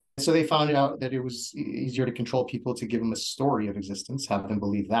so they found out that it was easier to control people to give them a story of existence, have them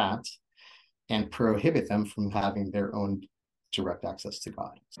believe that, and prohibit them from having their own direct access to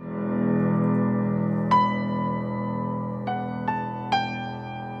God.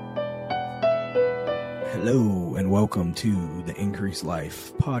 Hello and welcome to the Increased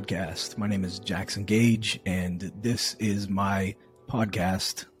Life podcast. My name is Jackson Gage, and this is my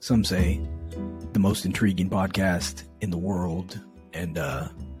podcast. Some say the most intriguing podcast in the world, and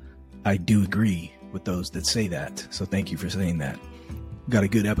I do agree with those that say that. So thank you for saying that. Got a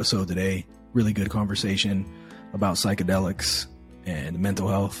good episode today. Really good conversation about psychedelics and mental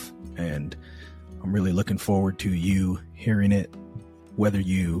health, and I'm really looking forward to you hearing it, whether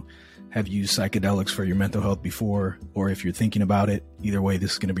you have used psychedelics for your mental health before, or if you're thinking about it. Either way,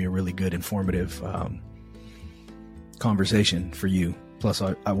 this is going to be a really good, informative conversation for you. Plus,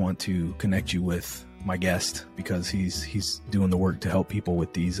 I want to connect you with my guest because he's doing the work to help people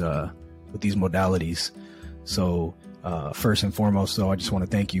with these modalities. So first and foremost, though, I just want to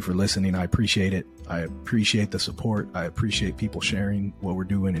thank you for listening. I appreciate it. I appreciate the support. I appreciate people sharing what we're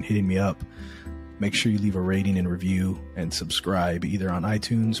doing and hitting me up. Make sure you leave a rating and review and subscribe either on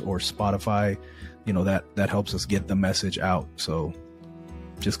iTunes or Spotify. You know, that helps us get the message out. So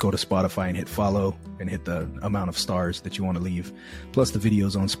just go to Spotify and hit follow and hit the amount of stars that you want to leave. Plus the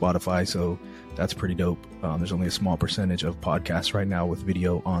videos on Spotify. So that's pretty dope. There's only a small percentage of podcasts right now with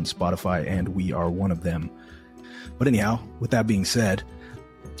video on Spotify, and we are one of them. But anyhow, with that being said,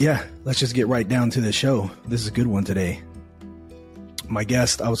 yeah, let's just get right down to the show. This is a good one today.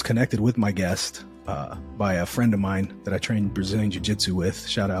 I was connected with my guest by a friend of mine that I trained Brazilian Jiu-Jitsu with.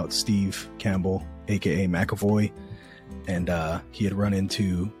 Shout out Steve Campbell, aka McAvoy. And he had run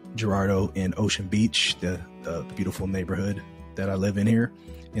into Gerardo in Ocean Beach, the beautiful neighborhood that I live in here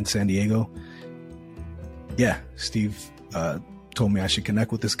in San Diego. Yeah, Steve told me I should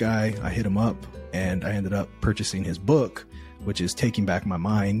connect with this guy. I hit him up, and I ended up purchasing his book, which is Taking Back My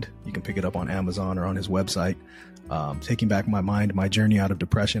Mind. You can pick it up on Amazon or on his website. Taking Back My Mind, My Journey Out of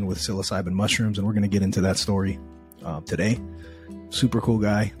Depression with Psilocybin Mushrooms. And we're going to get into that story today. Super cool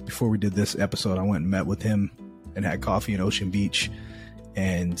guy. Before we did this episode, I went and met with him and had coffee in Ocean Beach.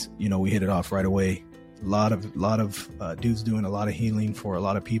 And, you know, we hit it off right away. A lot of dudes doing a lot of healing for a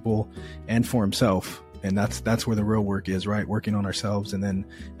lot of people and for himself. And that's where the real work is, right? Working on ourselves. And then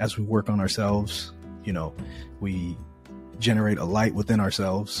as we work on ourselves, you know, we generate a light within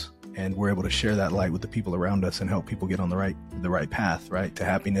ourselves, and we're able to share that light with the people around us and help people get on the right path, right, to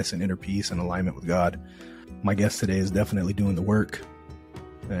happiness and inner peace and alignment with God. My guest today is definitely doing the work,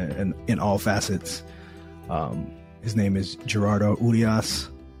 and in all facets. His name is Gerardo Urias,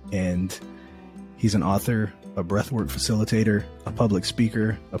 and he's an author, a breathwork facilitator, a public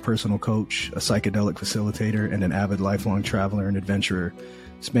speaker, a personal coach, a psychedelic facilitator, and an avid lifelong traveler and adventurer,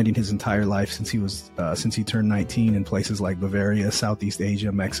 spending his entire life since he turned 19 in places like Bavaria, Southeast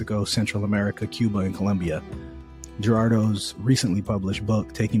Asia, Mexico, Central America, Cuba, and Colombia. Gerardo's recently published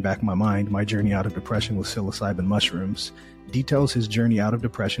book, Taking Back My Mind, My Journey Out of Depression with Psilocybin Mushrooms, details his journey out of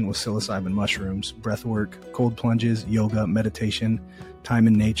depression with psilocybin mushrooms, breathwork, cold plunges, yoga, meditation, time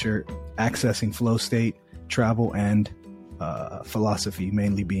in nature, accessing flow state, travel, and philosophy,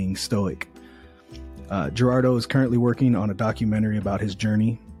 mainly being Stoic. Gerardo is currently working on a documentary about his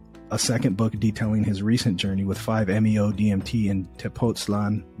journey, a second book detailing his recent journey with 5-MeO DMT in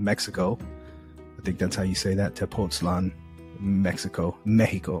Tepoztlan, Mexico. I think that's how you say that, Tepoztlan, Mexico.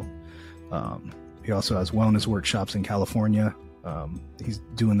 He also has wellness workshops in California. He's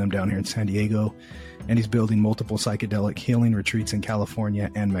doing them down here in San Diego, and he's building multiple psychedelic healing retreats in California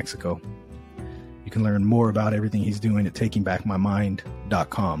and Mexico. You can learn more about everything he's doing at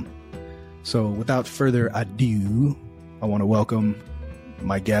takingbackmymind.com. So without further ado, I want to welcome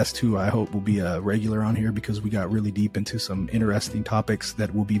my guest, who I hope will be a regular on here, because we got really deep into some interesting topics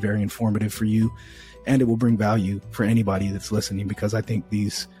that will be very informative for you, and it will bring value for anybody that's listening, because I think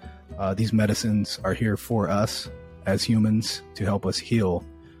these medicines are here for us as humans to help us heal,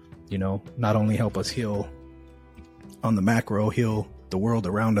 you know, not only help us heal on the macro, heal the world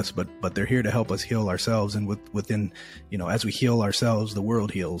around us, but they're here to help us heal ourselves. And within, you know, as we heal ourselves, the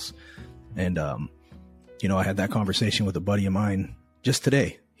world heals. And, you know, I had that conversation with a buddy of mine just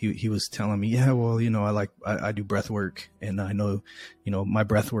today. He was telling me, yeah, well, you know, I do breath work, and I know, you know, my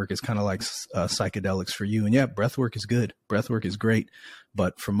breath work is kind of like psychedelics for you. And yeah, breath work is good. Breath work is great.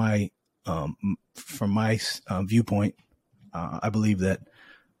 But from my viewpoint, I believe that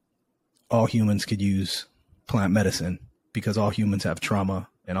all humans could use plant medicine, because all humans have trauma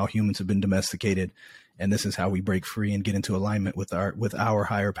and all humans have been domesticated. And this is how we break free and get into alignment with our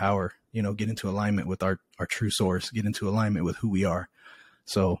higher power, you know, get into alignment with our true source, get into alignment with who we are.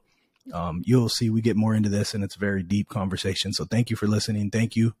 So You'll see we get more into this, and it's a very deep conversation. So thank you for listening.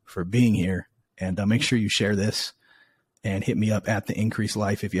 Thank you for being here. And make sure you share this and hit me up at The Increased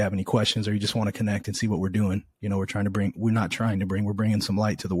Life if you have any questions or you just want to connect and see what we're doing. You know, we're bringing some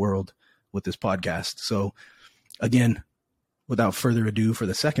light to the world with this podcast. So again, without further ado, for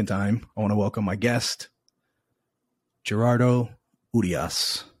the second time, I want to welcome my guest, Gerardo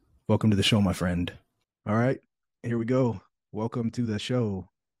Urias. Welcome to the show, my friend. All right, here we go. Welcome to the show,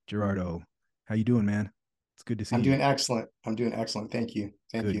 Gerardo. How you doing, man? It's good to see you. I'm doing excellent. Thank you.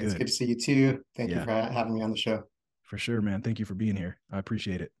 Thank you. It's good to see you too. Thank you for having me on the show. For sure, man. Thank you for being here. I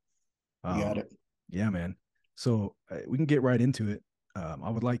appreciate it. You got it. Yeah, man. So we can get right into it. I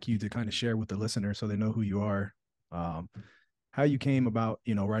would like you to kind of share with the listener so they know who you are, how you came about,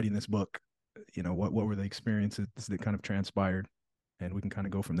 writing this book, what were the experiences that kind of transpired, and we can kind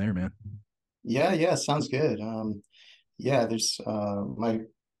of go from there, man. Yeah. Sounds good. There's my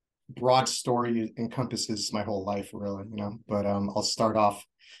broad story encompasses my whole life, really, but I'll start off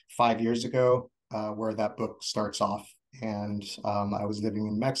 5 years ago, where that book starts off. And I was living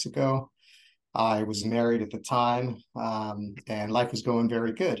in Mexico. I was married at the time, and life was going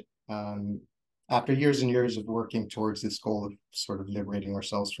very good. After years and years of working towards this goal of sort of liberating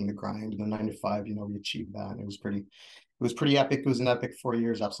ourselves from the grind and the 9 to 5, we achieved that. And it was pretty epic. It was an epic 4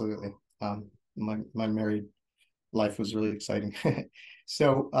 years, absolutely. My married life was really exciting.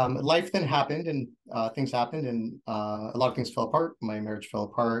 So life then happened, and things happened, and a lot of things fell apart. My marriage fell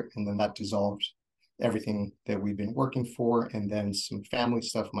apart, and then that dissolved everything that we've been working for. And then some family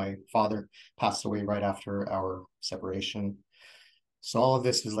stuff. My father passed away right after our separation. So all of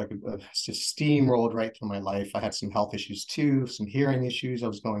this is like just steamrolled right through my life. I had some health issues too, some hearing issues. I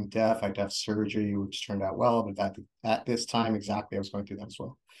was going deaf. I had to have surgery, which turned out well. But at this time exactly, I was going through that as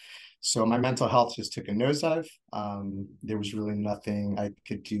well. So my mental health just took a nosedive. There was really nothing I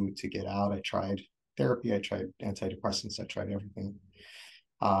could do to get out. I tried therapy. I tried antidepressants. I tried everything.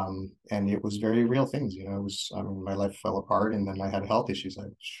 And it was very real things. My life fell apart, and then I had health issues.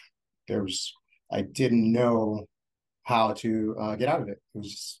 I didn't know how to get out of it. It was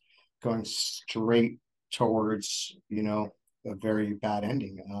just going straight towards, a very bad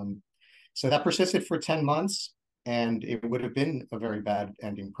ending. So that persisted for 10 months, and it would have been a very bad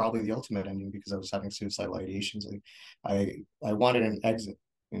ending, probably the ultimate ending, because I was having suicidal ideations. I wanted an exit.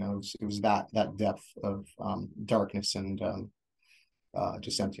 It was that depth of darkness and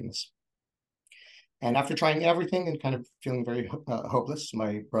just emptiness. And after trying everything and kind of feeling very hopeless,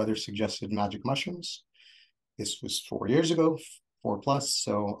 my brother suggested magic mushrooms. This was 4 years ago, 4+.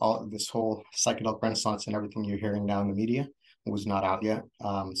 So all this whole psychedelic renaissance and everything you're hearing now in the media was not out yet.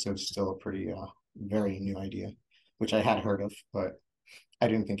 So it's still a pretty very new idea, which I had heard of, but I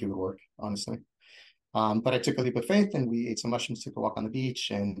didn't think it would work, honestly. But I took a leap of faith, and we ate some mushrooms, took a walk on the beach.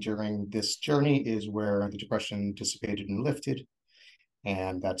 And during this journey is where the depression dissipated and lifted.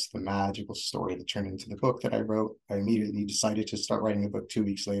 And that's the magical story that turned into the book that I wrote. I immediately decided to start writing the book 2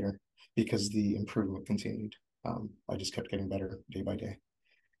 weeks later because the improvement continued. I just kept getting better day by day.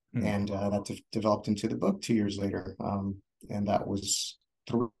 And that developed into the book 2 years later. And that was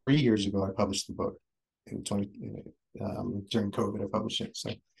 3 years ago. I published the book during COVID. I published it.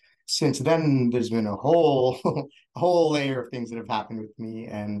 So since then, there's been a whole layer of things that have happened with me,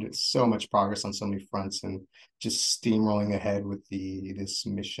 and so much progress on so many fronts, and just steamrolling ahead with this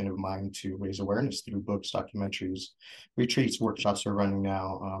mission of mine to raise awareness through books, documentaries, retreats, workshops are running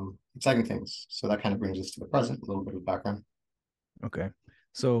now. Exciting things. So that kind of brings us to the present, a little bit of background. Okay.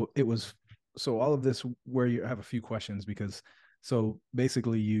 So all of this, where you have a few questions, because so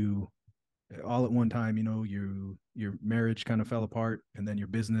basically you all at one time, your marriage kind of fell apart, and then your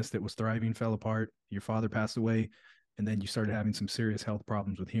business that was thriving fell apart. Your father passed away, and then you started having some serious health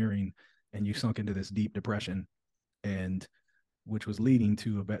problems with hearing, and you sunk into this deep depression, and which was leading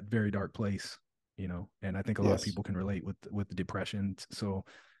to a very dark place, and I think a lot of people can relate with the depression. So,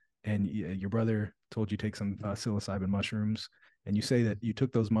 and your brother told you take some psilocybin mushrooms, and you say that you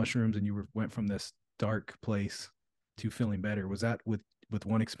took those mushrooms and you went from this dark place to feeling better. Was that with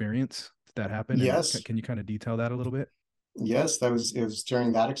one experience that happened? Yes. And can you kind of detail that a little bit? Yes, it was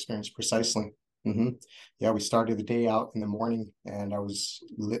during that experience precisely. Yeah, we started the day out in the morning, and I was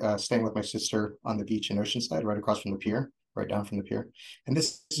staying with my sister on the beach in Oceanside, right across from the pier, right down from the pier. And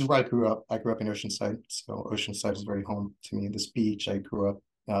this is where I grew up. I grew up in Oceanside, so Oceanside is very home to me. This beach, I grew up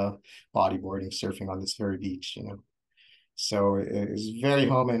bodyboarding, surfing on this very beach, So it was very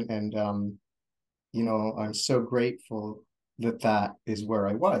home, and I'm so grateful that is where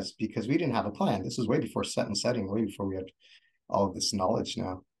I was, because we didn't have a plan. This was way before set and setting, way before we had all of this knowledge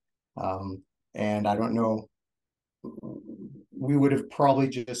now. And I don't know, we would have probably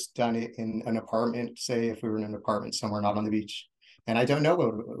just done it in an apartment, say if we were in an apartment somewhere not on the beach. And I don't know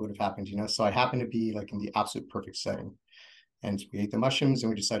what would have happened, you know. So I happened to be like in the absolute perfect setting. And we ate the mushrooms and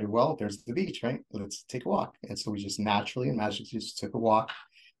we decided, well, there's the beach, right? Let's take a walk. And so we just naturally and magically just took a walk.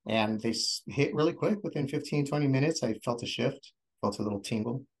 And they hit really quick. Within 15, 20 minutes, I felt a shift, felt a little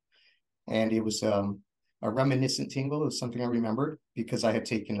tingle. And it was a reminiscent tingle. It was something I remembered because I had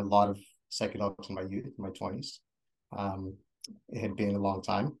taken a lot of psychedelics in my youth, in my 20s. Um, it had been a long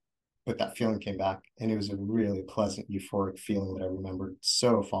time, but that feeling came back. And it was a really pleasant, euphoric feeling that I remembered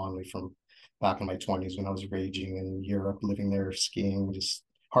so fondly from back in my 20s when I was raging in Europe, living there, skiing, just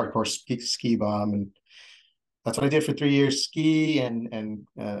hardcore ski bum. And that's what I did for 3 years, ski and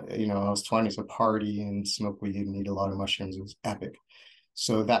you know, I was 20, so party and smoke weed and eat a lot of mushrooms. It was epic.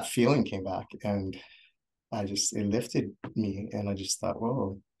 So that feeling came back and it lifted me and I just thought,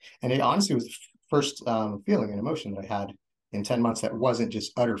 whoa. And it honestly was the first feeling and emotion that I had in 10 months that wasn't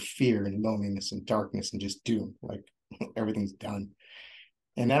just utter fear and loneliness and darkness and just doom, like everything's done.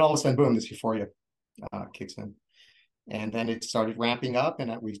 And then all of a sudden, boom, this euphoria kicks in. And then it started ramping up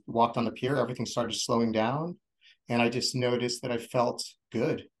and we walked on the pier, everything started slowing down. And I just noticed that I felt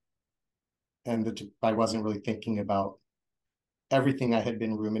good and that I wasn't really thinking about everything I had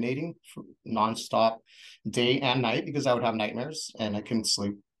been ruminating for nonstop day and night because I would have nightmares and I couldn't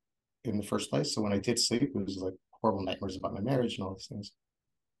sleep in the first place. So when I did sleep, it was like horrible nightmares about my marriage and all these things.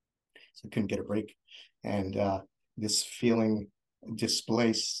 So I couldn't get a break. And this feeling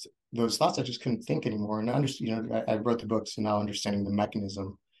displaced those thoughts. I just couldn't think anymore. And I wrote the books and now understanding the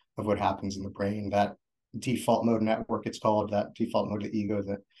mechanism of what happens in the brain, that default mode network, it's called, that default mode of the ego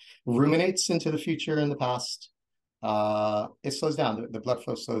that ruminates into the future and the past. It slows down. The blood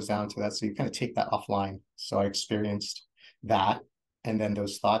flow slows down to that. So you kind of take that offline. So I experienced that. And then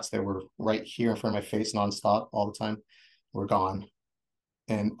those thoughts that were right here in front of my face nonstop all the time were gone.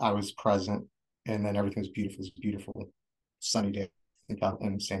 And I was present. And then everything was beautiful. It was a beautiful sunny day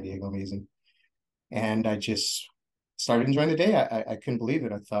in San Diego, amazing. And I just started enjoying the day. I couldn't believe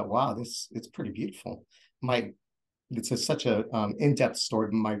it. I thought, wow, it's pretty beautiful. It's such a in-depth story.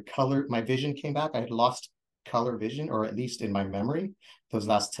 My vision came back. I had lost color vision, or at least in my memory, those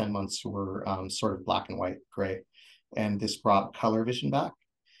last 10 months were sort of black and white, gray. And this brought color vision back.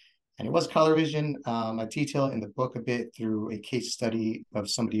 And it was color vision. I detail it in the book a bit through a case study of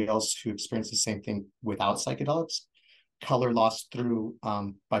somebody else who experienced the same thing without psychedelics, color loss through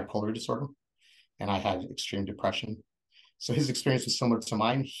bipolar disorder. And I had extreme depression. So his experience was similar to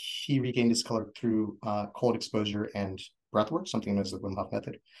mine. He regained his color through cold exposure and breath work, something known as the Wim Hof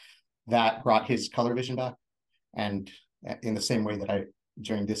method. That brought his color vision back. And in the same way that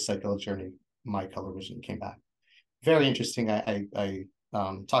during this psychedelic journey, my color vision came back. Very interesting. I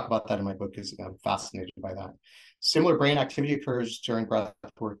talk about that in my book because I'm fascinated by that. Similar brain activity occurs during breath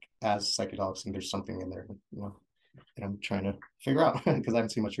work as psychedelics, and there's something in there, you know, that I'm trying to figure out because I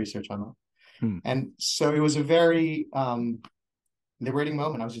haven't seen much research on that. And so it was a very liberating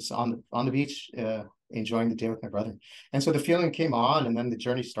moment. I was just on the beach, enjoying the day with my brother. And so the feeling came on, and then the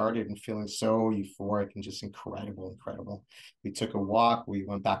journey started and feeling so euphoric and just incredible. We took a walk. We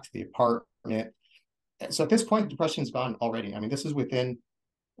went back to the apartment. So at this point, depression's gone already. I mean, this is within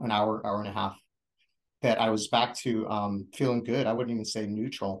an hour and a half that I was back to feeling good. I wouldn't even say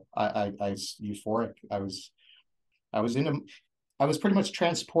neutral. I was euphoric. I was pretty much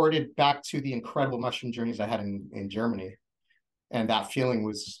transported back to the incredible mushroom journeys I had in Germany. And that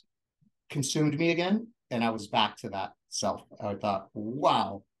feeling consumed me again. And I was back to that self. I thought,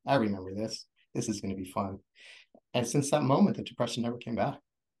 wow, I remember this. This is going to be fun. And since that moment, the depression never came back.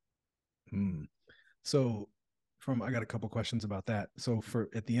 So I got a couple questions about that. So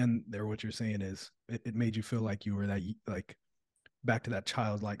at the end there, what you're saying is it made you feel like you were that, like, back to that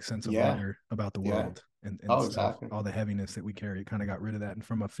childlike sense of wonder about the world and stuff, exactly. all the heaviness that we carry, kind of got rid of that. And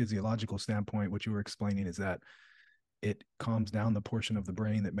from a physiological standpoint, what you were explaining is that it calms down the portion of the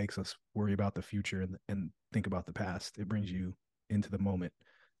brain that makes us worry about the future and think about the past. It brings you into the moment.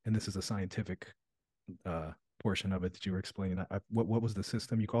 And this is a scientific portion of it that you were explaining. What was the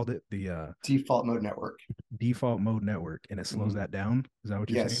system you called it? The default mode network. Default mode network, and it slows that down. Is that what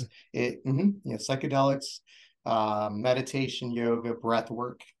you're saying? Yeah, psychedelics, meditation, yoga, breath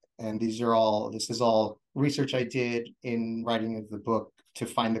work, and this is all research I did in writing of the book to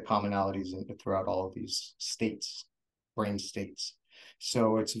find the commonalities throughout all of these states, brain states.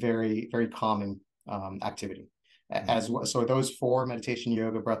 So it's very, very common activity. As well, so those four: meditation,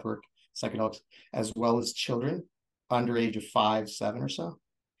 yoga, breath work, psychedelics, as well as children under age of 5, 7 or so,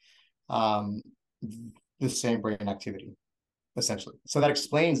 the same brain activity, essentially. So that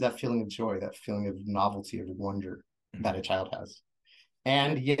explains that feeling of joy, that feeling of novelty, of wonder. that a child has.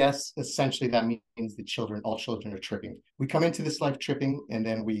 And yes, essentially that means the children, all children are tripping. We come into this life tripping, and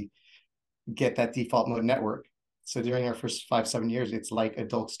then we get that default mode network. So during our first 5, 7 years, it's like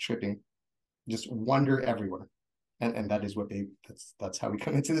adults tripping, just wonder everywhere. And that is what that's how we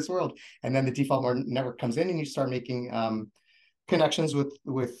come into this world. And then the default mode network comes in, and you start making connections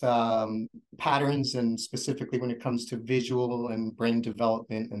with patterns, and specifically when it comes to visual and brain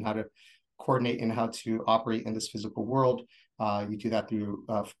development and how to coordinate and how to operate in this physical world. You do that through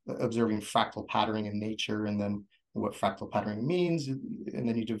observing fractal patterning in nature, and then what fractal patterning means, and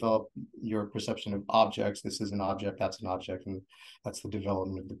then you develop your perception of objects. This is an object, that's an object, and that's the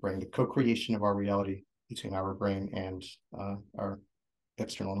development of the brain, the co-creation of our reality between our brain and our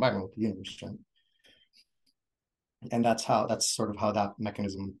external environment with the universe. And that's sort of how that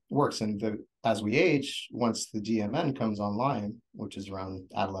mechanism works. And as we age, once the DMN comes online, which is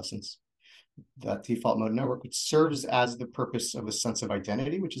around adolescence, that default mode network, which serves as the purpose of a sense of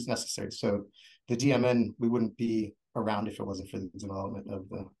identity, which is necessary. So the DMN, we wouldn't be around if it wasn't for the development of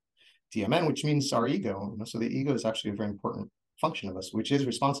the DMN, which means our ego. So the ego is actually a very important function of us, which is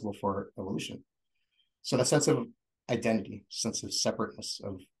responsible for evolution. So that sense of identity, sense of separateness,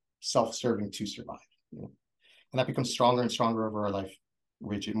 of self-serving to survive. And that becomes stronger and stronger over our life,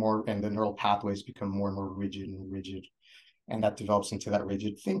 rigid more, and the neural pathways become more and more rigid and rigid. And that develops into that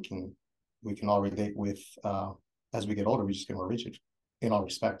rigid thinking. We can all relate with, as we get older, we just get more rigid in all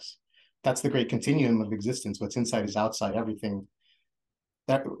respects. That's the great continuum of existence. What's inside is outside. Everything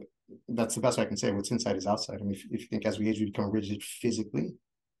that's the best way I can say. What's inside is outside. I mean, if you think as we age, we become rigid physically,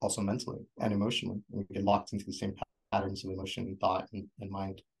 also mentally and emotionally. We get locked into the same patterns of emotion and thought and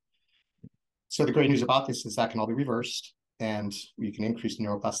mind. So the great news about this is that can all be reversed, and we can increase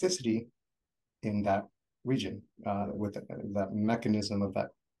neuroplasticity in that region with that mechanism of that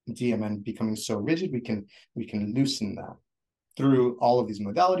DMN becoming so rigid. We can loosen that through all of these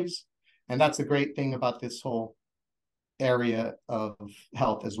modalities, and that's the great thing about this whole area of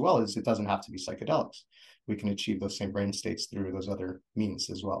health, as well as it doesn't have to be psychedelics. We can achieve those same brain states through those other means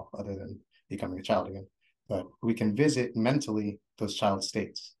as well, other than becoming a child again. But we can visit mentally those child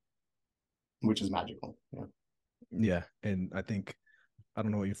states, which is magical. Yeah. And I think, I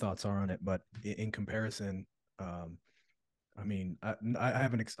don't know what your thoughts are on it, but in comparison, I mean,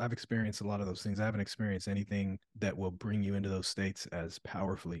 I've experienced a lot of those things. I haven't experienced anything that will bring you into those states as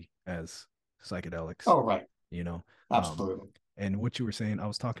powerfully as psychedelics, Oh, right. um, Absolutely. and what you were saying, I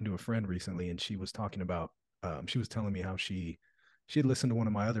was talking to a friend recently, and she was talking about, she was telling me how she had listened to one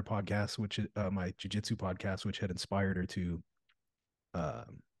of my other podcasts, which my jujitsu podcast, which had inspired her to,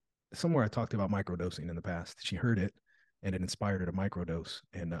 um, somewhere I talked about microdosing in the past. She heard it, and it inspired her to microdose,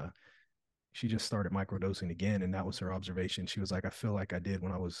 and she just started microdosing again, and that was her observation. She was like, I feel like I did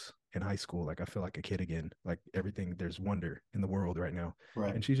when I was in high school. Like I feel like a kid again. Like everything, there's wonder in the world right now.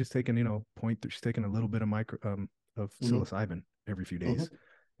 Right. And she's just taking, she's taking a little bit of of psilocybin every few days,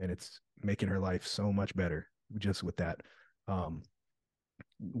 and it's making her life so much better just with that. Um,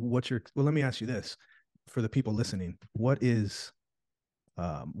 let me ask you this, for the people listening, what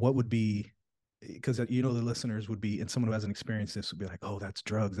would be, because the listeners would be, and someone who hasn't experienced this would be like, oh, that's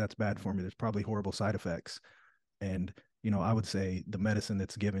drugs, that's bad for me, there's probably horrible side effects. And I would say the medicine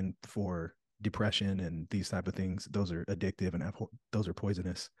that's given for depression and these type of things, those are addictive and those are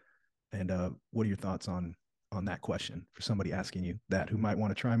poisonous. And what are your thoughts on that question for somebody asking you that, who might want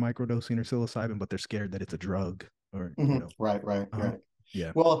to try microdosing or psilocybin, but they're scared that it's a drug, or Right. uh-huh.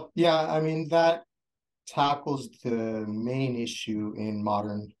 Yeah. Well, yeah, I mean, that tackles the main issue in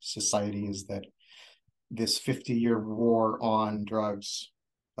modern society, is that this 50-year war on drugs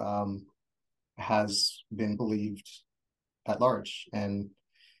has been believed at large, and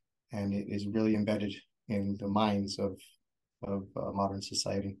it is really embedded in the minds of modern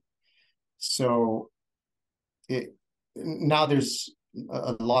society. So it now there's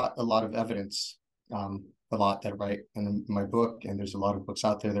a lot of evidence, a lot that I write in my book, and there's a lot of books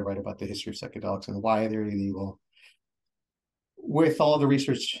out there that write about the history of psychedelics and why they're illegal, with all the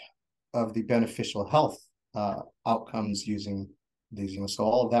research of the beneficial health outcomes using these. So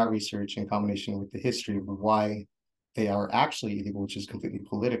all of that research in combination with the history of why they are actually illegal, which is completely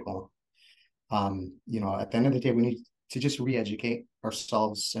political. At the end of the day, we need to just re-educate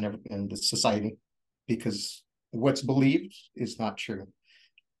ourselves and the society, because what's believed is not true.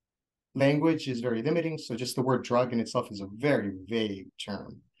 Language is very limiting. So just the word drug in itself is a very vague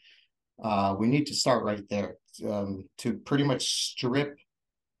term. We need to start right there, to pretty much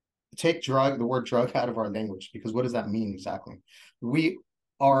take the word drug out of our language, because what does that mean exactly? We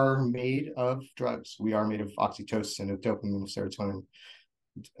are made of drugs. We are made of oxytocin, of dopamine, of serotonin.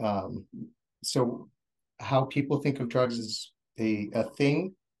 So how people think of drugs as a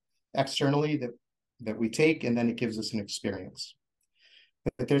thing externally that we take, and then it gives us an experience.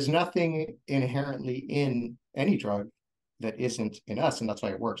 But there's nothing inherently in any drug that isn't in us, and that's why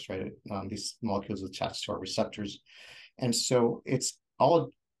it works, right? These molecules attach to our receptors, and so it's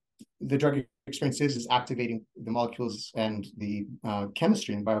all the drug experience is activating the molecules and the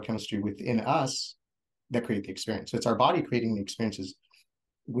chemistry and biochemistry within us that create the experience. So it's our body creating the experiences.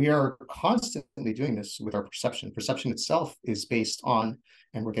 We are constantly doing this with our perception. Perception itself is based on,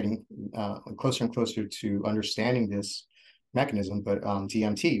 and we're getting closer and closer to understanding this mechanism, but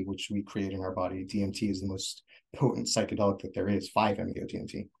DMT, which we create in our body. DMT is the most potent psychedelic that there is, 5-MeO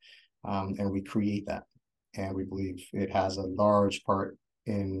DMT. And we create that. And we believe it has a large part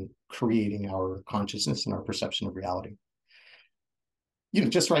in creating our consciousness and our perception of reality.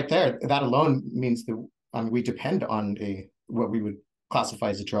 Just right there, that alone means that we depend on what we would classify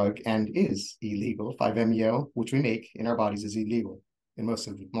as a drug and is illegal. 5-MeO, which we make in our bodies, is illegal in most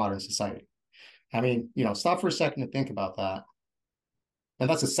of modern society. Stop for a second to think about that. And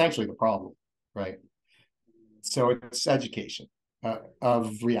that's essentially the problem, right? So it's education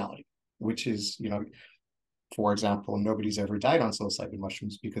of reality, which is, for example, nobody's ever died on psilocybin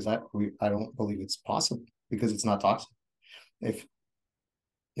mushrooms because I don't believe it's possible because it's not toxic.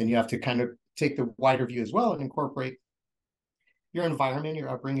 And you have to kind of take the wider view as well and incorporate your environment, your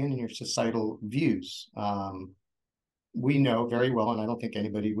upbringing, and your societal views. We know very well, and I don't think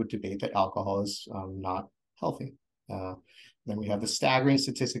anybody would debate that alcohol is not healthy. Then we have the staggering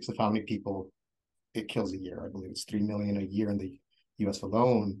statistics of how many people it kills a year. I believe it's 3 million a year in the US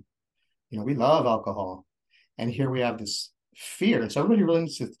alone. We love alcohol. And here we have this fear. And so everybody really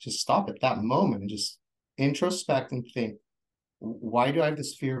needs to just stop at that moment and just introspect and think, why do I have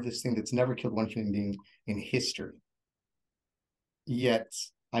this fear of this thing that's never killed one human being in history? Yet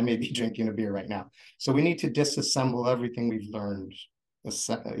I may be drinking a beer right now. So we need to disassemble everything we've learned,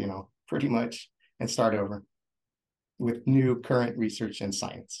 pretty much, and start over with new current research and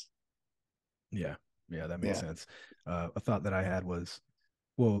science. Yeah, that makes sense. A thought that I had was,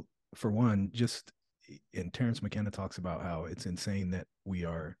 well, for one, just and Terrence McKenna talks about how it's insane that we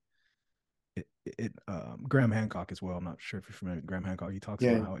are. Graham Hancock as well. I'm not sure if you're familiar with Graham Hancock. He talks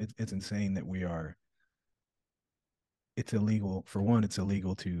about how it's insane that we are. It's illegal. For one, it's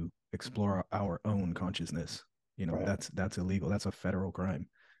illegal to explore our own consciousness. Right. That's illegal. That's a federal crime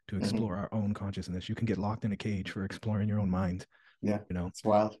to explore our own consciousness. You can get locked in a cage for exploring your own mind. Yeah, it's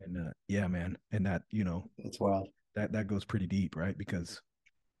wild. And yeah, man, and that it's wild. That goes pretty deep, right? Because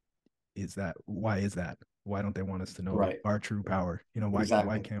why is that? Why don't they want us to know our true power?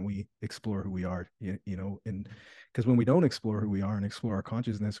 Why can't we explore who we are? And because when we don't explore who we are and explore our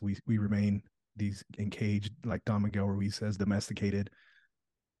consciousness, we remain these encaged, like Don Miguel Ruiz says, domesticated,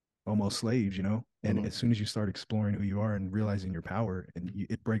 almost slaves, And as soon as you start exploring who you are and realizing your power, and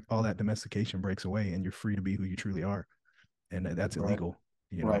all that domestication breaks away, and you're free to be who you truly are, and that's illegal,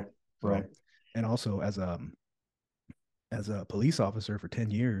 Right. And also as a police officer for 10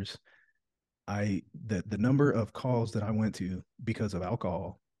 years, the number of calls that I went to because of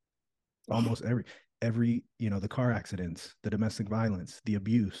alcohol, almost every the car accidents, the domestic violence, the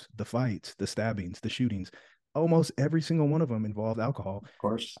abuse, the fights, the stabbings, the shootings, almost every single one of them involved alcohol. Of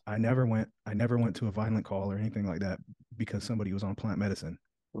course. I never went to a violent call or anything like that because somebody was on plant medicine.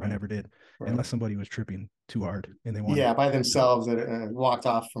 Right. I never did, unless somebody was tripping too hard and they wanted by themselves walked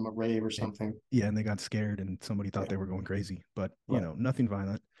off from a rave or something. And they got scared and somebody thought they were going crazy, but nothing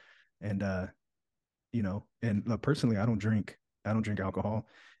violent. And and personally, I don't drink alcohol,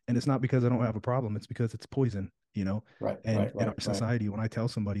 and it's not because I don't have a problem. It's because it's poison, Right. And in our society, when I tell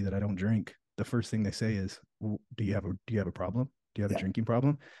somebody that I don't drink, the first thing they say is, well, do you have a problem? Do you have a drinking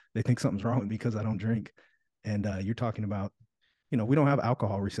problem? They think something's wrong because I don't drink. And you're talking about, we don't have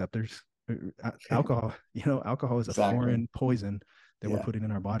alcohol receptors. Alcohol is a foreign poison that we're putting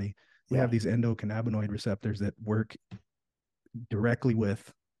in our body. We have these endocannabinoid receptors that work directly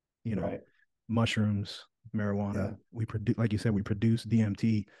with, mushrooms, marijuana. We produce, like you said, we produce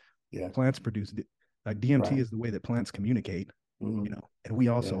DMT. Plants produce DMT is the way that plants communicate, and we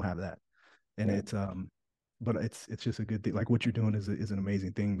also have that. And it's but it's just a good thing. Like what you're doing is an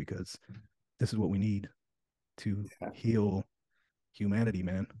amazing thing, because this is what we need to heal humanity,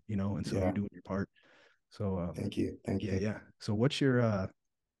 man. And so you're doing your part. So thank you. Yeah. So what's your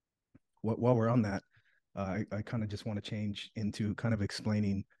while we're on that, I kind of just want to change into kind of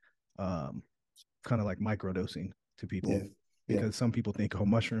explaining kind of like microdosing to people, because some people think, oh,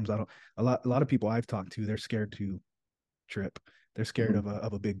 mushrooms. A lot of people I've talked to, they're scared to trip. They're scared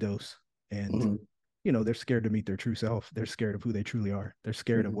of a big dose, and they're scared to meet their true self. They're scared of who they truly are. They're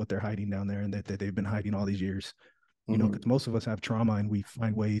scared of Mm-hmm. what they're hiding down there and that they've been hiding all these years. Mm-hmm. Because most of us have trauma and we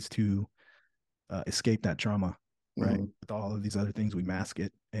find ways to escape that trauma, right? Mm-hmm. With all of these other things, we mask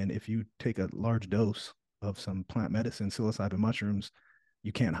it. And if you take a large dose of some plant medicine, psilocybin mushrooms,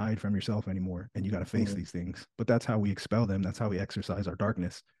 you can't hide from yourself anymore, and you got to face Mm-hmm. these things. But that's how we expel them. That's how we exercise our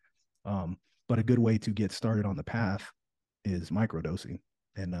darkness. But a good way to get started on the path is microdosing.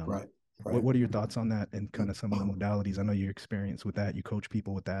 And Right. what Right. what are your thoughts on that and kind of some of the modalities? I know your experience with that. You coach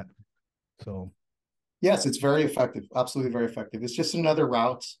people with that. So Yes, it's very effective. Absolutely very effective. It's just another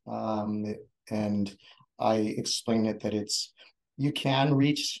route. And I explain it that you can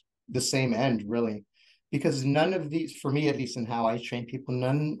reach the same end really, because none of these, for me at least, in how I train people,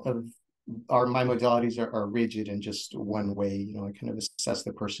 none of my modalities are rigid in just one way. I kind of assess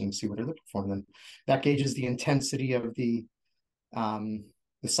the person and see what they're looking for. And then that gauges the intensity of um,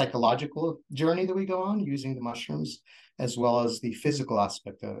 the psychological journey that we go on using the mushrooms, as well as the physical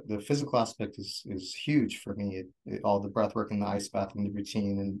aspect. The physical aspect is huge for me. All the breath work and the ice bath and the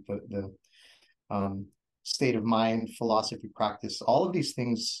routine and the state of mind, philosophy, practice. All of these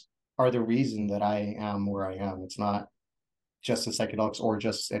things are the reason that I am where I am. It's not just the psychedelics or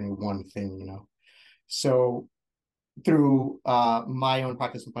just any one thing. So through my own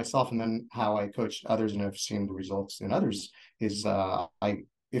practice with myself and then how I coached others and I've seen the results in others is I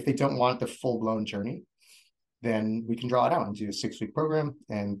if they don't want the full-blown journey, then we can draw it out and do a 6-week program,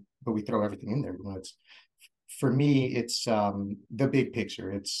 but we throw everything in there. It's for me, it's the big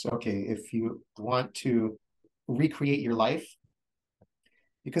picture. It's okay if you want to recreate your life,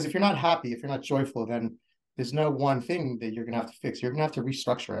 because if you're not happy, if you're not joyful, then there's no one thing that you're going to have to fix. You're going to have to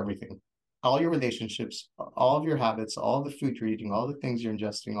restructure everything, all your relationships, all of your habits, all the food you're eating, all the things you're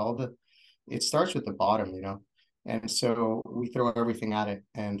ingesting, it starts with the bottom. And so we throw everything at it,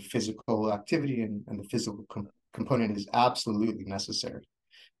 and physical activity and the physical component is absolutely necessary,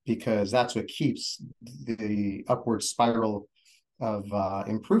 because that's what keeps the upward spiral of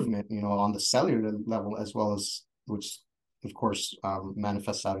improvement, on the cellular level, as well as, which of course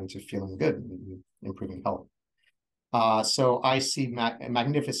manifests out into feeling good and improving health. So I see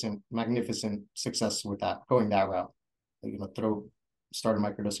magnificent success with that, going that route. Start a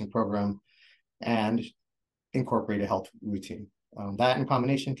microdosing program and incorporate a health routine. That in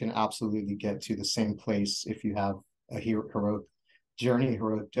combination can absolutely get to the same place if you have a heroic journey,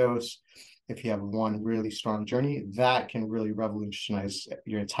 heroic dose. If you have one really strong journey, that can really revolutionize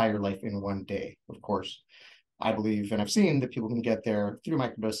your entire life in one day. Of course, I believe, and I've seen that people can get there through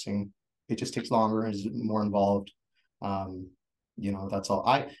microdosing. It just takes longer, is more involved. Um, that's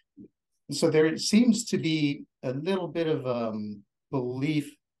all. So there seems to be a little bit of belief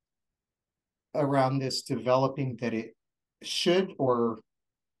around this developing that should or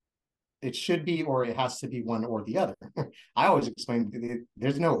it should be, or it has to be one or the other. I always explain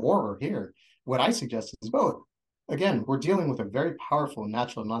there's no or here. What I suggest is both. Again, we're dealing with a very powerful,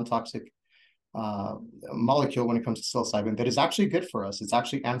 natural, non-toxic molecule when it comes to psilocybin that is actually good for us. It's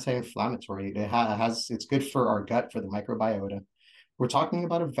actually anti-inflammatory. It's good for our gut, for the microbiota. We're talking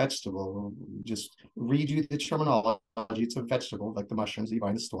about a vegetable. Just redo the terminology. It's a vegetable, like the mushrooms that you buy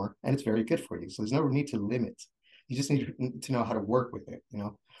in the store, and it's very good for you. So there's no need to limit. You just need to know how to work with it.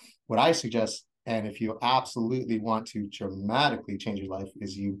 What I suggest, and if you absolutely want to dramatically change your life,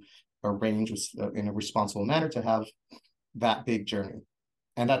 is you arrange in a responsible manner to have that big journey,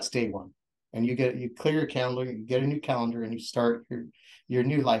 and that's day one. And you clear your calendar, you get a new calendar, and you start your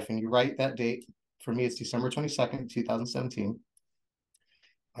new life, and you write that date. For me, it's December 22nd, 2017.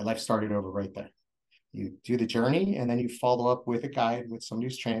 My life started over right there. You do the journey, and then you follow up with a guide with somebody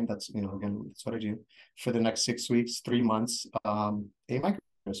who's trained. Again, that's what I do for the next 6 weeks, 3 months, a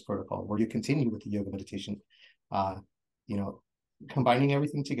microdose protocol where you continue with the yoga meditation, uh, you know, combining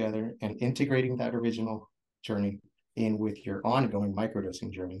everything together and integrating that original journey in with your ongoing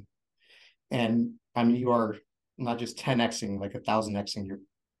microdosing journey. And I mean, you are not just 10xing, like 1,000xing your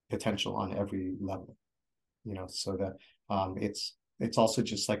potential on every level, so that it's also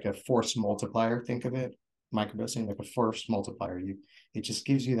just like a force multiplier. Think of it, microdosing like a force multiplier. It just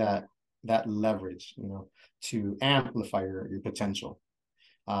gives you that leverage, to amplify your potential.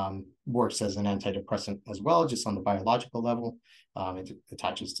 Works as an antidepressant as well, just on the biological level. It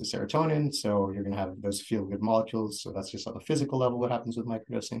attaches to serotonin, so you're going to have those feel-good molecules. So that's just on the physical level what happens with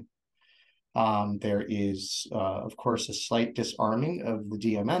microdosing. There is, of course, a slight disarming of the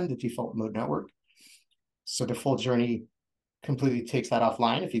DMN, the default mode network. So the full journey completely takes that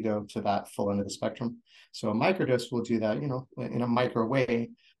offline if you go to that full end of the spectrum. So a microdose will do that, in a micro way,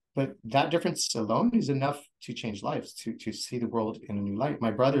 But that difference alone is enough to change lives, to see the world in a new light.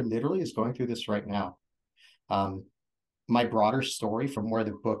 My brother literally is going through this right now. Um, my broader story from where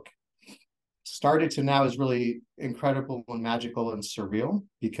the book started to now is really incredible and magical and surreal,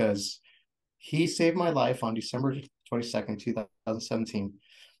 because he saved my life on December 22nd, 2017.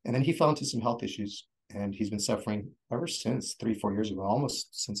 And then he fell into some health issues, and he's been suffering ever since 3, 4 years ago,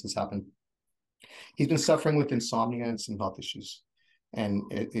 almost since this happened. He's been suffering with insomnia and some health issues, and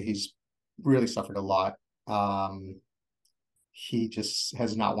he's really suffered a lot. He just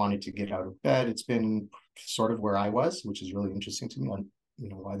has not wanted to get out of bed. It's been sort of where I was, which is really interesting to me on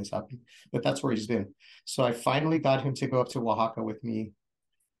why this happened, but that's where he's been. So I finally got him to go up to Oaxaca with me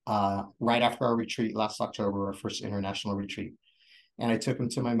right after our retreat last October, our first international retreat. And I took him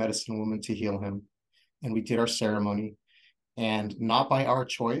to my medicine woman to heal him. And we did our ceremony, and not by our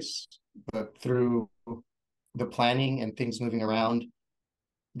choice, but through the planning and things moving around.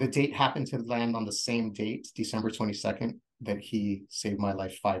 The date happened to land on the same date, December 22nd, that he saved my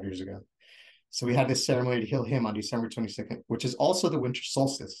life 5 years ago. So we had this ceremony to heal him on December 22nd, which is also the winter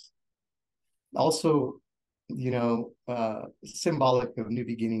solstice. Also, symbolic of new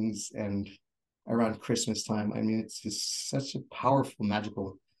beginnings and around Christmas time. I mean, it's just such a powerful,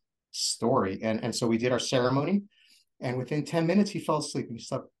 magical story. And so we did our ceremony, and within 10 minutes, he fell asleep. He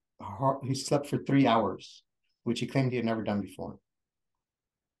slept for 3 hours, which he claimed he had never done before.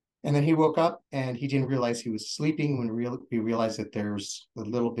 And then he woke up, and he didn't realize he was sleeping when we realized that there's a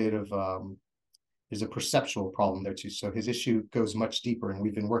little bit of there's a perceptual problem there too. So his issue goes much deeper, and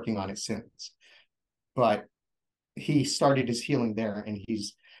we've been working on it since. But he started his healing there, and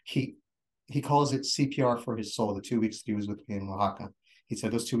he calls it CPR for his soul. The 2 weeks that he was with me in Oaxaca, he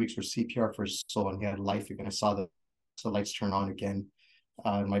said those 2 weeks were CPR for his soul, and he had life again. I saw the lights turn on again.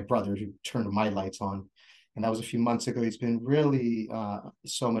 My brother, who turned my lights on, and that was a few months ago. He's been really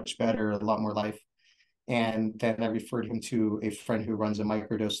so much better, a lot more life. And then I referred him to a friend who runs a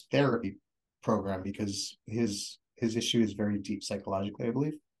microdose therapy program, because his issue is very deep psychologically, I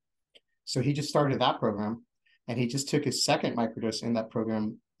believe. So he just started that program, and he just took his second microdose in that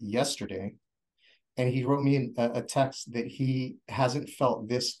program yesterday. And he wrote me a text that he hasn't felt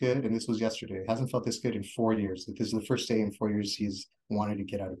this good, and this was yesterday, hasn't felt this good in 4 years, that this is the first day in 4 years he's wanted to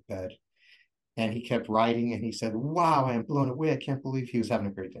get out of bed. And he kept writing, and he said, wow, I am blown away. I can't believe he was having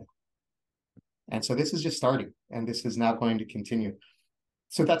a great day. And so this is just starting, and this is now going to continue.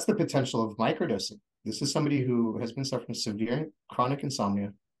 So that's the potential of microdosing. This is somebody who has been suffering severe chronic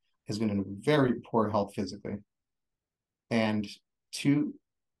insomnia, has been in very poor health physically, and two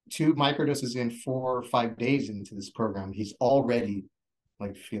microdoses in 4 or 5 days into this program, he's already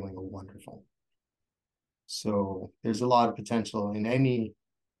like feeling wonderful. So there's a lot of potential in any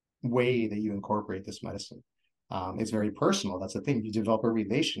way that you incorporate this medicine. It's very personal. That's the thing. You develop a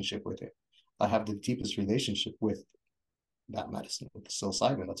relationship with it. I have the deepest relationship with that medicine, with the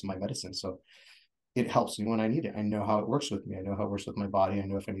psilocybin. That's my medicine. So it helps me when I need it. I know how it works with me. I know how it works with my body. I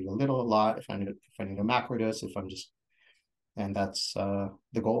know if I need a little, a lot, if I need a macrodose, if I'm just, and that's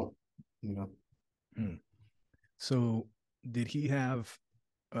the goal, So did he have,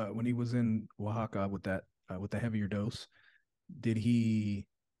 when he was in Oaxaca with the heavier dose, did he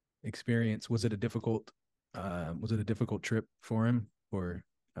experience, was it a difficult trip for him, or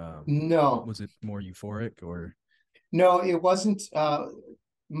No, was it more euphoric, or? no, it wasn't.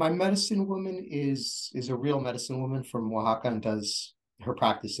 My medicine woman is a real medicine woman from Oaxaca, and does her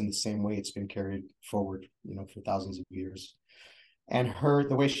practice in the same way it's been carried forward, for thousands of years. And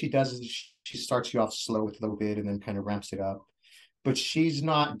the way she does it, she starts you off slow with a little bit and then kind of ramps it up. But she's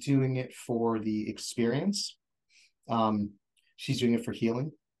not doing it for the experience. She's doing it for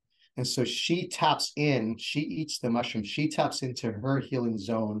healing. And so she eats the mushroom, she taps into her healing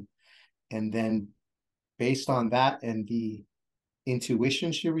zone. And then based on that and the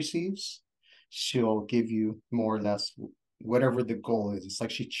intuition she receives, she'll give you more or less whatever the goal is. It's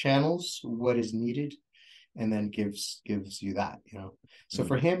like she channels what is needed and then gives you that. So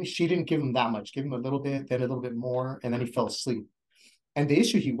for him, she didn't give him that much, give him a little bit, then a little bit more, and then he fell asleep. And the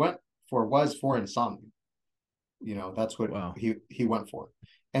issue he went for was for insomnia. That's what Wow. he went for.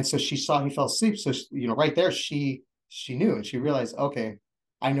 And so she saw he fell asleep. So right there, she knew, and she realized, okay,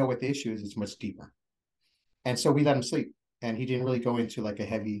 I know what the issue is. It's much deeper. And so we let him sleep, and he didn't really go into like a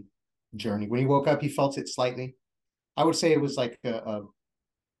heavy journey. When he woke up, he felt it slightly. I would say it was like a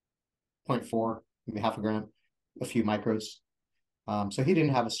 0.4, maybe half a gram, a few micros. So he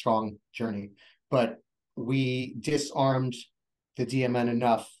didn't have a strong journey, but we disarmed the DMN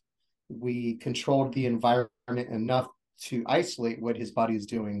enough. We controlled the environment enough to isolate what his body is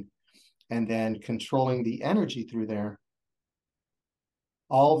doing, and then controlling the energy through there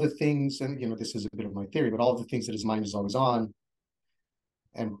all the things, and this is a bit of my theory, but all the things that his mind is always on,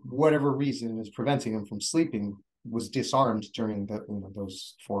 and whatever reason is preventing him from sleeping, was disarmed during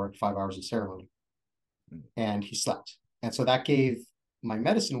those 4 or 5 hours of ceremony, Mm. and he slept. And so that gave my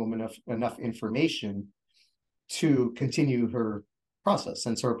medicine woman enough information to continue her process.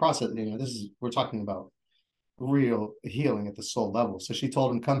 And so her process, this is, we're talking about real healing at the soul level. So she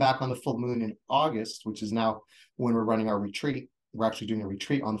told him, come back on the full moon in August, which is now when we're running our retreat. We're actually doing a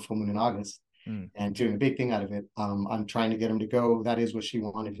retreat on the full moon in August Mm. and doing a big thing out of it. I'm trying to get him to go. That is what she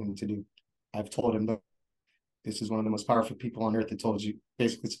wanted him to do. I've told him that this is one of the most powerful people on earth that told you,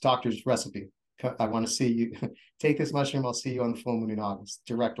 basically, it's a doctor's recipe. I want to see you take this mushroom. I'll see you on the full moon in August.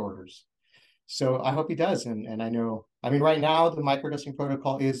 Direct orders. So I hope he does. And I know, I mean, right now the microdosing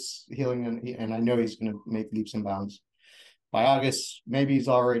protocol is healing, and I know he's going to make leaps and bounds. By August, maybe he's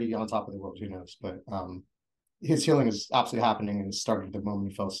already on top of the world. Who knows? But his healing is absolutely happening, and it started the moment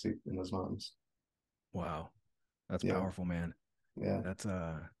he fell asleep in those mountains. Wow. That's Yeah, powerful, man. yeah. That's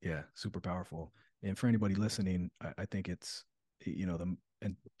yeah, super powerful. And for anybody listening, I think it's the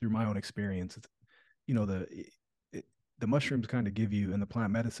and through my own experience, it's, you know the it, the mushrooms kind of give you, in the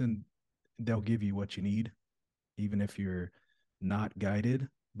plant medicine, they'll give you what you need, even if you're not guided.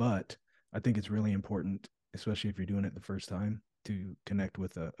 But I think it's really important, especially if you're doing it the first time, to connect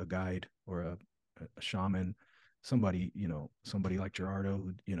with a guide or a shaman, somebody, somebody like Gerardo,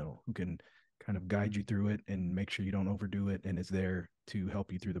 who can kind of guide you through it and make sure you don't overdo it and is there to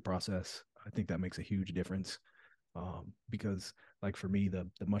help you through the process. I think that makes a huge difference. Because like for me, the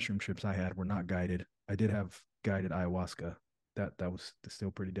mushroom trips I had were not guided. I did have guided ayahuasca. That was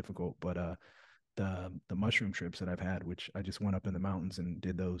still pretty difficult, but the mushroom trips that I've had, which I just went up in the mountains and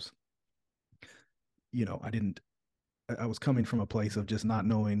did those, I didn't. I was coming from a place of just not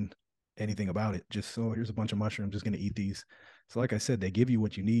knowing anything about it. Just, so here's a bunch of mushrooms, just gonna eat these. So like I said, they give you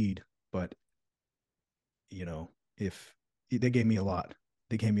what you need, but if they gave me a lot,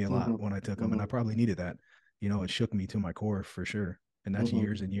 they gave me a lot Mm-hmm. when I took them, and I Mm-hmm. probably needed that. It shook me to my core for sure. And that's Mm-hmm.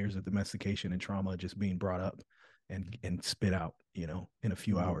 years and years of domestication and trauma just being brought up and spit out, in a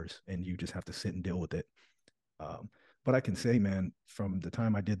few Mm-hmm. hours, and you just have to sit and deal with it. Um, but I can say, man, from the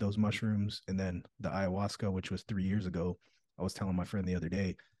time I did those mushrooms and then the ayahuasca, which was 3 years ago, I was telling my friend the other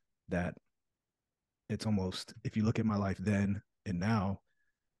day that it's almost, if you look at my life then and now,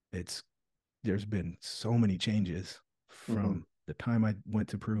 it's there's been so many changes Mm-hmm. from the time I went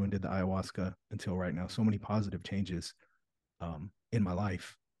to Peru and did the ayahuasca until right now. So many positive changes in my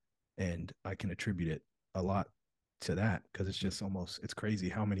life, and I can attribute it a lot to that, because it's just almost, it's crazy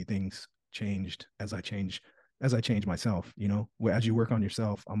how many things changed as I change myself. As you work on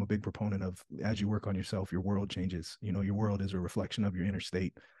yourself, I'm a big proponent of, as you work on yourself, your world changes. Your world is a reflection of your inner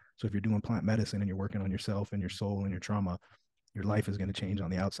state. So if you're doing plant medicine and you're working on yourself and your soul and your trauma, your life is going to change on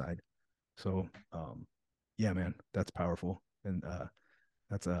the outside. So, yeah, man, that's powerful. And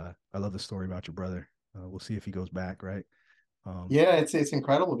that's I love the story about your brother. We'll see if he goes back, right? Um, Yeah, it's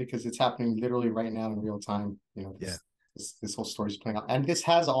incredible because it's happening literally right now in real time. yeah, This whole story is playing out, and this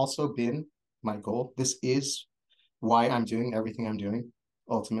has also been my goal. This is why I'm doing everything I'm doing.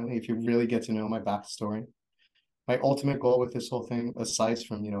 Ultimately, if you really get to know my backstory, my ultimate goal with this whole thing, aside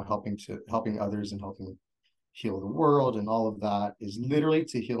from helping others and helping heal the world and all of that, is literally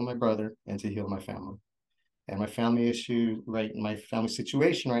to heal my brother and to heal my family. And my family issue, right? My family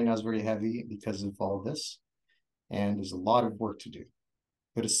situation right now is very heavy because of all of this, and there's a lot of work to do.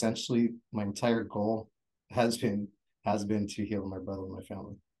 But essentially, my entire goal has been has been to heal my brother and my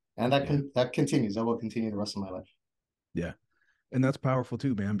family, and yeah, that continues. That will continue the rest of my life. yeah. And that's powerful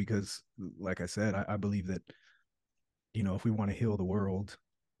too, man, because like I said, I believe that, if we want to heal the world,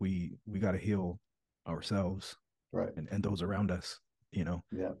 we got to heal ourselves Right. and those around us, you know,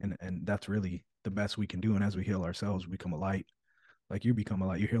 Yeah. and that's really the best we can do. And as we heal ourselves, we become a light. Like you become a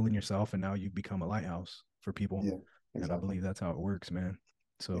light. You're healing yourself, and now you become a lighthouse for people. Yeah. And I Exactly. believe that's how it works, man.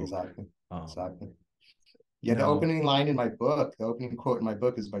 So, Exactly. um, Exactly. Yeah. The now, opening line in my book, the opening quote in my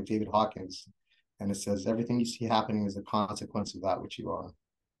book is by David Hawkins, and it says, "Everything you see happening is a consequence of that which you are."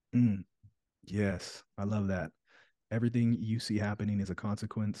 mm, yes, I love that. Everything you see happening is a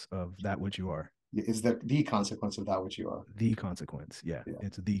consequence of that which you are. Is the consequence of that which you are. The consequence. Yeah, Yeah.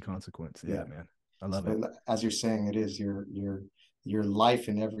 it's the consequence. Yeah, Yeah. man. I love it. So as you're saying, it is your life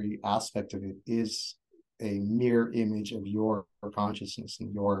in every aspect of it is a mirror image of your consciousness,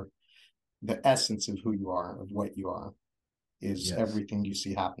 and the essence of who you are, of what you are, is Yes. everything you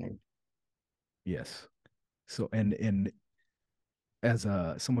see happening. Yes. So, and as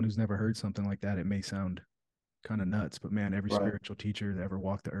someone who's never heard something like that, it may sound kind of nuts, but man, every Right, spiritual teacher that ever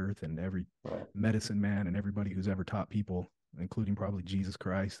walked the earth and every right, medicine man and everybody who's ever taught people, including probably Jesus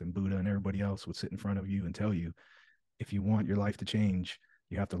Christ and Buddha and everybody else, would sit in front of you and tell you, if you want your life to change,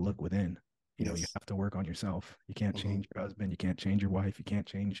 you have to look within. You Yes. have to work on yourself. You can't Hmm. change your husband. You can't change your wife. You can't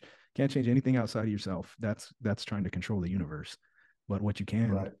change anything outside of yourself. That's trying to control the universe. But what you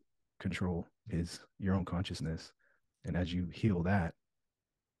can Right. control is your own consciousness. And as you heal that,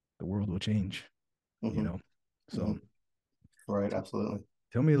 the world will change, you Hmm. know. So Hmm. Right. Absolutely.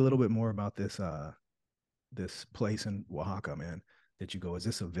 tell me a little bit more about this place in Oaxaca, man, that you go. Is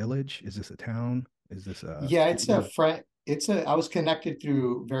this a village? Is this a town? Is this a Yeah, it's a where? friend. I was connected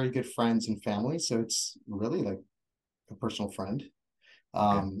through very good friends and family, so it's really like a personal friend.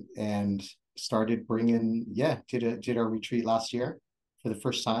 Okay. And started bringing, yeah, did a retreat last year for the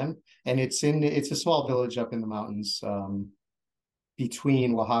first time, and it's a small village up in the mountains,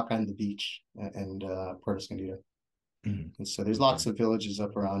 between Oaxaca and the beach Puerto Escondido. Mhm. And so there's Okay. lots of villages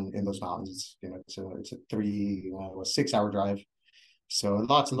up around in those mountains. It's a 6 hour drive. So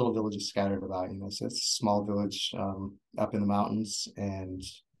lots of little villages scattered about, so it's a small village, up in the mountains. And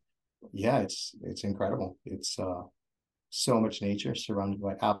yeah, it's incredible. It's so much nature, surrounded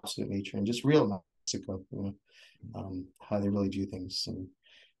by absolute nature, and just real Mexico, how they really do things. And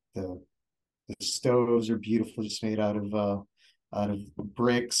the the stoves are beautiful, just made out of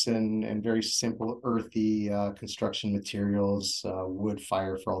bricks and very simple earthy construction materials, wood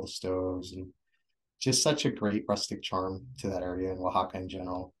fire for all the stoves, and just such a great rustic charm to that area in Oaxaca in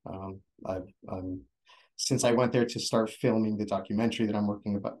general. I've Since I went there to start filming the documentary that I'm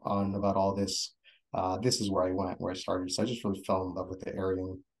working about all this, this is where I went, where I started. So I just really fell in love with the area,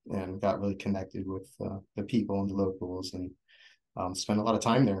 and got really connected with the people and the locals, and spent a lot of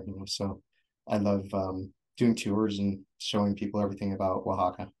time there. So I love doing tours and showing people everything about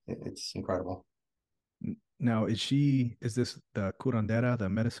Oaxaca. It's incredible. Now, is this the curandera, the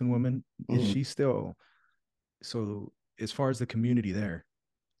medicine woman? Is Mm-hmm. she still, so as far as the community there,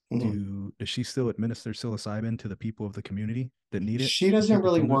 Mm-hmm. does she still administer psilocybin to the people of the community that need it, She the doesn't people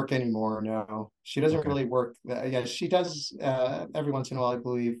really from it? work anymore. No, she doesn't Okay. really work. Yeah, she does every once in a while, I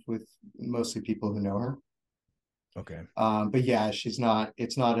believe, with mostly people who know her. Okay. But yeah, she's not.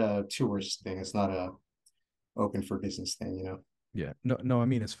 It's not a tourist thing. It's not a open for business thing. Yeah. No, no, I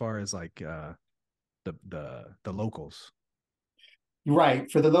mean as far as like the locals. Right.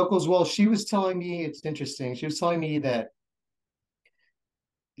 For the locals, well, she was telling me, it's interesting. She was telling me that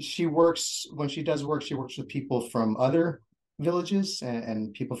she works when she does work, she works with people from other villages,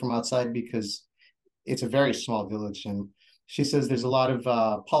 and people from outside, because it's a very small village. And she says there's a lot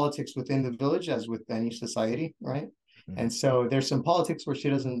of politics within the village, as with any society, right? Mhm. And so there's some politics where she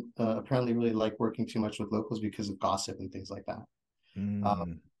doesn't apparently really like working too much with locals because of gossip and things like that. Uh,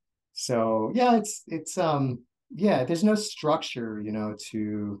 Mm, so yeah, it's yeah, there's no structure,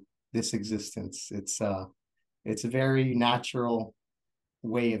 to this existence. It's a very natural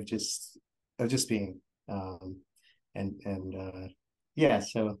way of just being. Um, and yeah,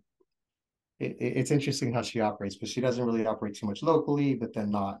 so it's interesting how she operates, but she doesn't really operate too much locally, but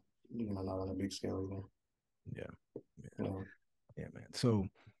then not on a big scale either. yeah. Yeah. You know. Yeah, man. So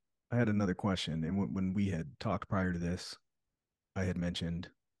I had another question, and when we had talked prior to this, I had mentioned,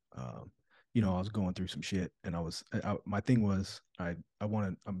 um, I was going through some shit, and my thing was,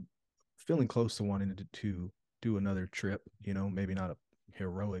 I'm feeling close to wanting to do another trip, maybe not a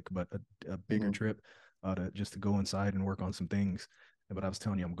heroic, but a bigger Hmm. trip, just to go inside and work on some things. But I was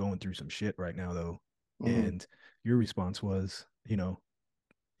telling you, I'm going through some shit right now, though. Hmm. And your response was,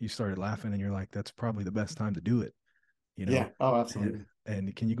 you started laughing, and you're like, that's probably the best time to do it, you know. Yeah. Oh, And, absolutely.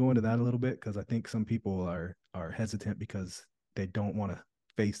 and can you go into that a little bit? Because I think some people are hesitant because they don't want to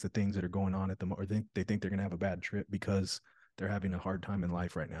face the things that are going on at them, or they think they're gonna have a bad trip because they're having a hard time in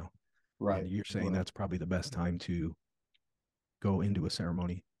life right now. And Right. you're saying Right. that's probably the best time to go into a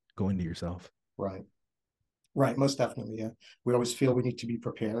ceremony, go into yourself. Right. Right. Most definitely. Yeah. We always feel we need to be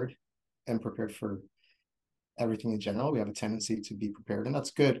prepared, and prepared for everything in general. We have a tendency to be prepared, and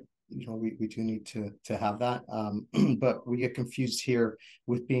that's good. We do need to have that. But we get confused here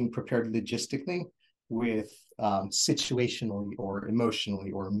with being prepared logistically with situationally or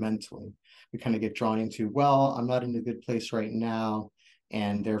emotionally or mentally. We kind of get drawn into, well, I'm not in a good place right now,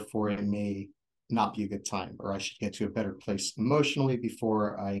 and therefore it may not be a good time, or I should get to a better place emotionally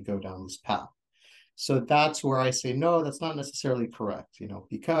before I go down this path. So that's where I say, no, that's not necessarily correct,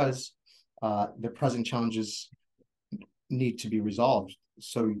 because the present challenges need to be resolved.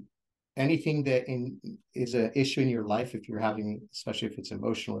 So anything is an issue in your life, if you're having, especially if it's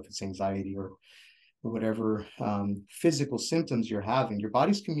emotional, if it's anxiety, or whatever physical symptoms you're having, your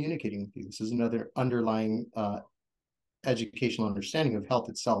body's communicating with you. This is another underlying educational understanding of health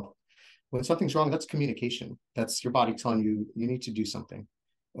itself. When something's wrong, that's communication. That's your body telling you you need to do something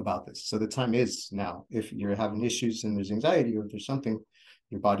about this. So the time is now. If you're having issues and there's anxiety, or if there's something,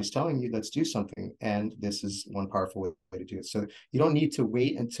 your body's telling you, let's do something. And this is one powerful way to do it. So you don't need to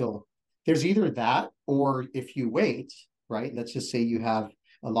wait until there's either that, or if you wait, right? Let's just say you have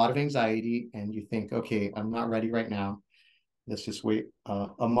a lot of anxiety and you think, okay, I'm not ready right now. Let's just wait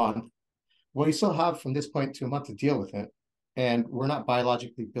a month. Well, you still have from this point to a month to deal with it. And we're not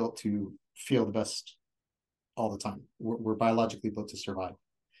biologically built to feel the best all the time. We're biologically built to survive.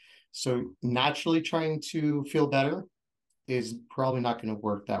 So naturally trying to feel better is probably not going to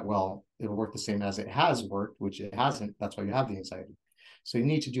work that well. It'll work the same as it has worked, which it hasn't. That's why you have the anxiety. So you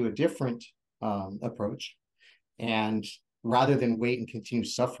need to do a different approach. And rather than wait and continue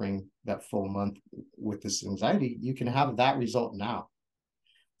suffering that full month with this anxiety, you can have that result now.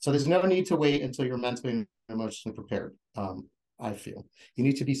 So there's no need to wait until you're mentally and emotionally prepared. I feel you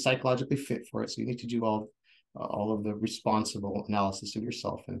need to be psychologically fit for it. So you need to do all of the responsible analysis of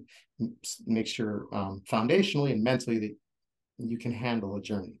yourself and make sure foundationally and mentally that you can handle a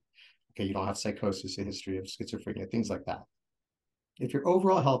journey. Okay, you don't have psychosis, a history of schizophrenia, things like that. If you're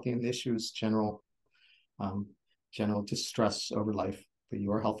overall healthy and the issue is um, general distress over life, but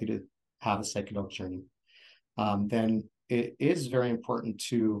you are healthy to have a psychedelic journey, then it is very important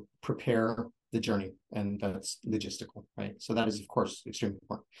to prepare the journey, and that's logistical, right? So that is, of course, extremely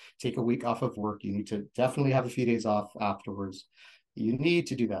important. Take a week off of work. You need to definitely have a few days off afterwards. You need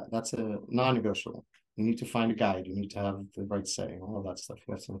to do that. That's a non-negotiable. You need to find a guide. You need to have the right setting, all of that stuff.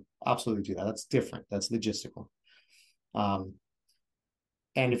 You have to absolutely do that. That's different. That's logistical. Um,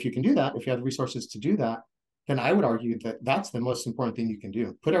 and if you can do that, if you have the resources to do that, then I would argue that that's the most important thing you can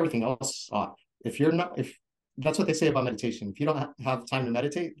do. Put everything else off. If you're not, if that's what they say about meditation, if you don't have time to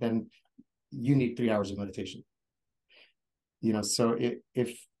meditate, then you need 3 hours of meditation. So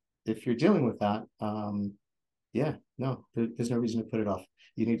if you're dealing with that, yeah, no, there's no reason to put it off.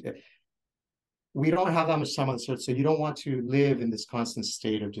 You need to, we don't have that much time on this earth, so you don't want to live in this constant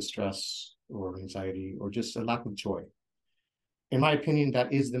state of distress or anxiety or just a lack of joy. In my opinion,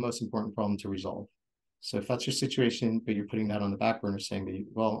 that is the most important problem to resolve. So if that's your situation, but you're putting that on the back burner, saying that,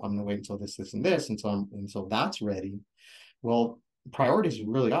 well, I'm going to wait until this, and this, until that's ready. Well, priorities are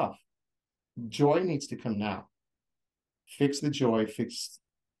really off. Joy needs to come now. Fix the joy, fix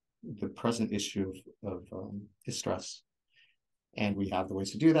the present issue of distress. And we have the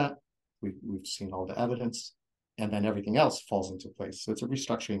ways to do that. We've seen all the evidence, and then everything else falls into place. So it's a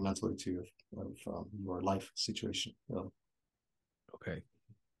restructuring mentally too of your life situation. Okay.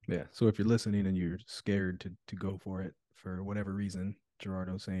 Yeah. So if you're listening and you're scared to go for it for whatever reason,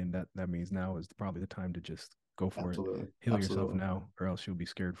 Gerardo's saying that means now is probably the time to just go for it. Absolutely. Heal yourself Absolutely. now, or else you'll be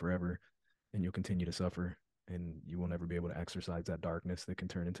scared forever and you'll continue to suffer and you will never be able to exercise that darkness that can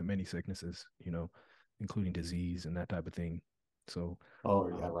turn into many sicknesses, including disease and that type of thing. So, Oh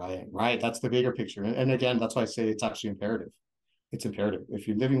yeah, right. That's the bigger picture. And again, that's why I say it's actually imperative. It's imperative. If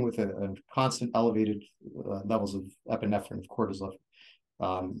you're living with a constant elevated levels of epinephrine, of cortisol,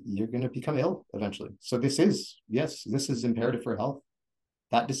 you're going to become ill eventually. So this is imperative for health.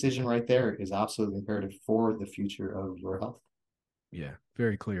 That decision right there is absolutely imperative for the future of your health. yeah,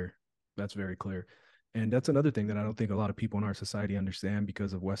 very clear. That's very clear. And that's another thing that I don't think a lot of people in our society understand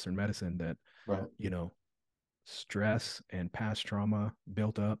because of Western medicine that, Right. you know, stress and past trauma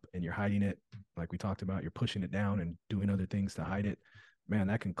built up and you're hiding it. Like we talked about, you're pushing it down and doing other things to hide it. Man,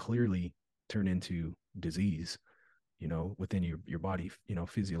 that can clearly turn into disease, within your body,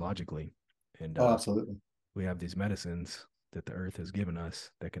 physiologically. And Oh, absolutely. we have these medicines that the earth has given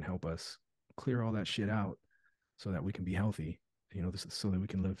us that can help us clear all that shit out so that we can be healthy, this is so that we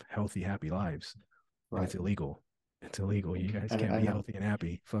can live healthy, happy lives. And Right. it's illegal. It's illegal. You guys And can't I be know. healthy and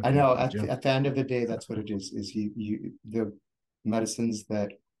happy. Fuck I you. know. Let's jump. At the end of the day, that's what it is. Is you the medicines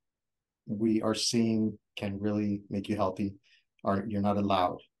that we are seeing can really make you healthy are you're not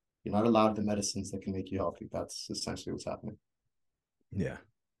allowed. You're not allowed the medicines that can make you healthy. That's essentially what's happening. Yeah,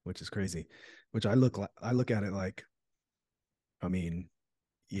 which is crazy. Which I look at it like, I mean,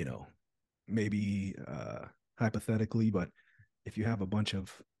 you know, maybe hypothetically, but if you have a bunch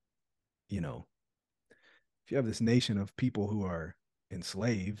of, you know, if you have this nation of people who are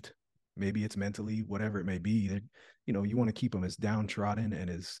enslaved, maybe it's mentally, whatever it may be, that, you want to keep them as downtrodden and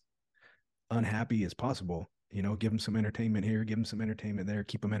as unhappy as possible. Give them some entertainment here, give them some entertainment there,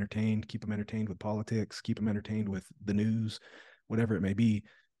 keep them entertained with politics, keep them entertained with the news, whatever it may be.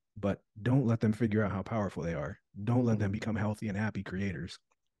 But don't let them figure out how powerful they are. Don't let them Mm-hmm. become healthy and happy creators,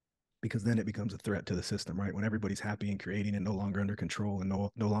 because then it becomes a threat to the system, right? When everybody's happy and creating and no longer under control and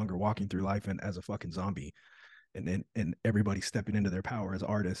no longer walking through life and as a fucking zombie, and everybody stepping into their power as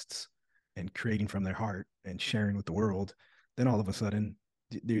artists, and creating from their heart and sharing with the world, then all of a sudden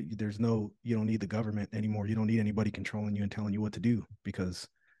there's no, you don't need the government anymore. You don't need anybody controlling you and telling you what to do because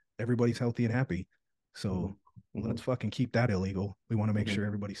everybody's healthy and happy. So Mm-hmm. let's fucking keep that illegal. We want to make Mm-hmm. sure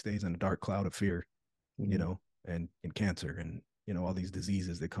everybody stays in a dark cloud of fear, you Mm-hmm. know, and cancer and, you know, all these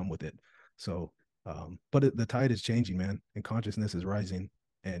diseases that come with it. So, but the tide is changing, man, and consciousness is rising.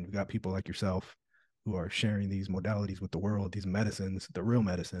 And we got people like yourself who are sharing these modalities with the world, these medicines, the real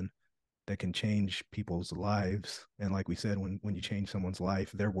medicine that can change people's lives. And like we said, when you change someone's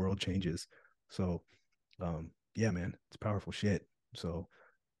life, their world changes. So, yeah, man, it's powerful shit. So,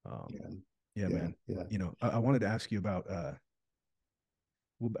 um, Yeah. yeah, Yeah. man, Yeah. you know, I wanted to ask you about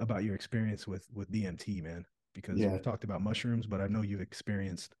your experience with DMT, man, because Yeah. we've talked about mushrooms, but I know you've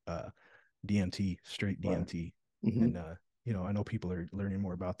experienced DMT, straight Right. DMT, Mm-hmm. and you know, I know people are learning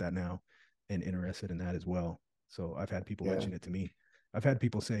more about that now and interested in that as well. So I've had people Yeah. mention it to me. I've had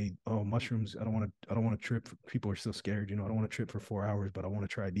people say, "Oh, mushrooms, I don't want to trip." People are so scared, you know, I don't want to trip for 4 hours, but I want to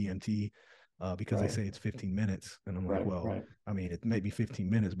try DMT because they Right. say it's 15 minutes, and I'm like, Right. well, Right. I mean, it may be 15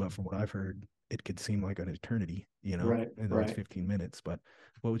 minutes, but from what I've heard, it could seem like an eternity, you know, Right. and though it's Right. 15 minutes. But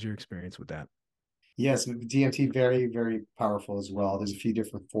what was your experience with that? Yes, DMT very, very powerful as well. There's a few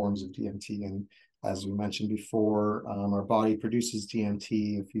different forms of DMT, and as we mentioned before, our body produces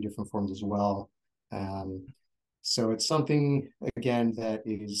DMT, a few different forms as well. Um, so it's something again that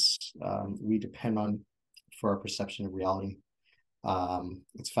is we depend on for our perception of reality.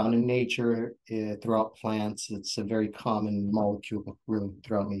 It's found in nature, throughout plants. It's a very common molecule, really,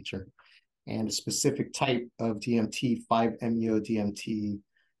 throughout nature. And a specific type of DMT, 5-MeO DMT,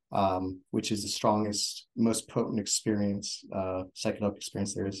 which is the strongest, most potent experience, psychedelic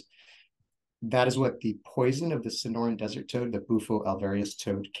experience there is. That is what the poison of the Sonoran desert toad, the Bufo alvarius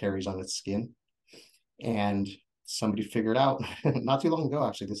toad, carries on its skin. And somebody figured out not too long ago,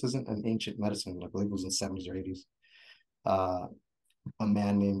 actually, this isn't an ancient medicine, I believe it was in the 70s or 80s. Uh, a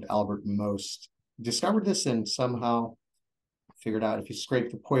man named Albert Most discovered this and somehow figured out if you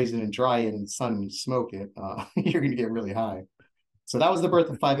scrape the poison and dry it in the sun and smoke it, you're going to get really high. So that was the birth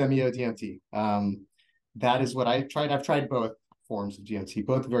of 5-MeO DMT. That is what I tried. I've tried both forms of DMT,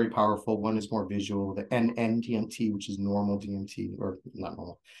 both very powerful. One is more visual, the NN DMT, which is normal DMT, or not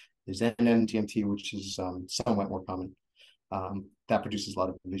normal. There's NN DMT, which is somewhat more common. That produces a lot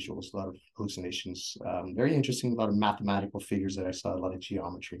of visuals, a lot of hallucinations. Very interesting, a lot of mathematical figures that I saw, a lot of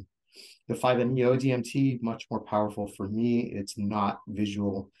geometry. The 5-MeO DMT, much more powerful for me. It's not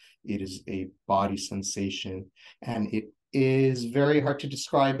visual. It is a body sensation. And it is very hard to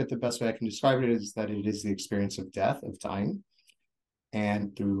describe, but the best way I can describe it is that it is the experience of death, of dying.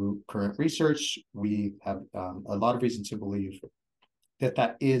 And through current research, we have a lot of reason to believe that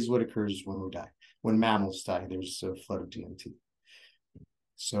that is what occurs when we die. When mammals die, there's a flood of DMT.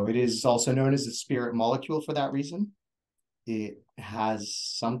 So it is also known as the spirit molecule for that reason. It has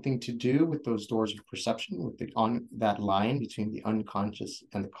something to do with those doors of perception, with the on that line between the unconscious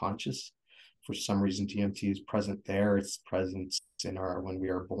and the conscious. For some reason, DMT is present there. It's present in our when we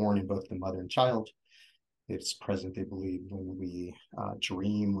are born in both the mother and child. It's present, they believe, when we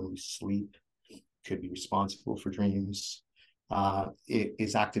dream, when we sleep. Could be responsible for dreams. It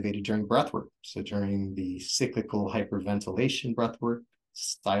is activated during breath work. So during the cyclical hyperventilation breath work,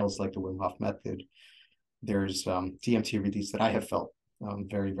 styles like the Wim Hof method, there's DMT release that I have felt,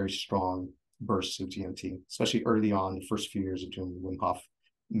 very, very strong bursts of DMT, especially early on, the first few years of doing the Wim Hof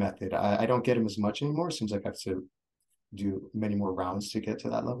method. I don't get them as much anymore. It seems like I have to do many more rounds to get to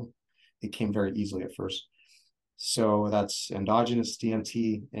that level. It came very easily at first. So that's endogenous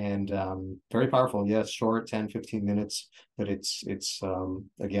DMT and very powerful. Yeah, short, 10, 15 minutes, but it's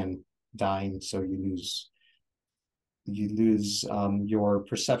again, dying. So you lose your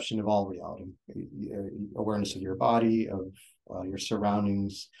perception of all reality, awareness of your body, of your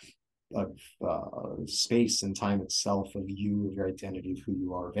surroundings, of space and time itself, of you, of your identity, of who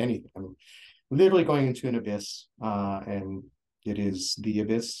you are, of anything. I mean, literally going into an abyss, and it is the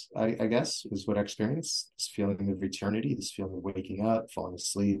abyss, I guess, is what I experienced. This feeling of eternity, this feeling of waking up, falling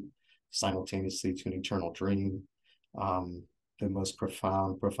asleep, simultaneously to an eternal dream. Um, the most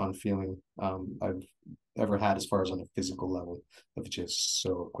profound feeling I've ever had as far as on a physical level of just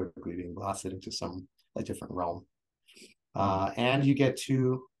so quickly being blasted into a different realm. And you get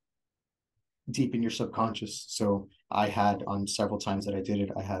to deep in your subconscious. So I had on several times that I did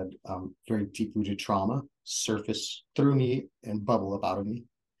it, I had very deep rooted trauma surface through me and bubble up out of me,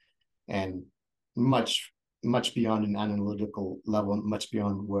 and much much beyond an analytical level, much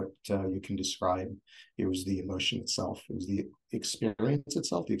beyond what you can describe. It was the emotion itself. It was the experience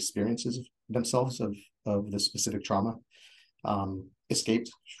itself, the experiences themselves of the specific trauma escaped.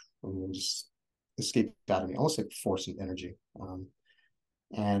 and just escaped out of me, almost like force and energy.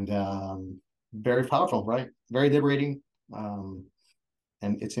 And Very powerful, right? Very liberating. Um,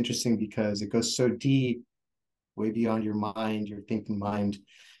 and it's interesting because it goes so deep, way beyond your mind, your thinking mind,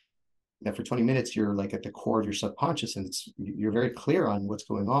 that for 20 minutes you're like at the core of your subconscious, and you're very clear on what's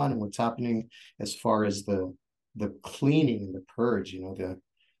going on and what's happening as far as the cleaning and the purge, the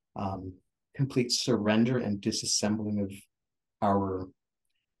um, complete surrender and disassembling of our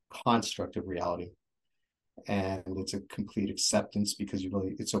construct of reality. And it's a complete acceptance, because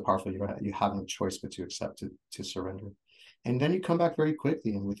it's so powerful, you have no choice but to accept it, to surrender. And then you come back very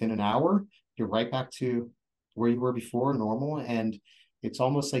quickly, and within an hour you're right back to where you were before, normal. And it's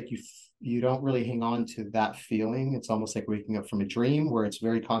almost like you don't really hang on to that feeling. It's almost like waking up from a dream, where it's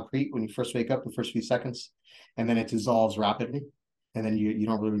very concrete when you first wake up, the first few seconds, and then it dissolves rapidly, and then you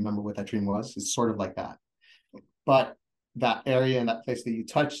don't really remember what that dream was. It's sort of like that. But that area and that place that you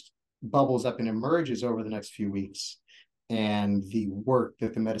touched bubbles up and emerges over the next few weeks. And the work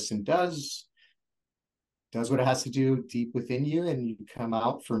that the medicine does what it has to do deep within you, and you come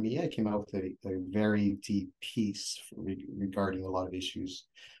out. For me, I came out with a very deep peace regarding a lot of issues,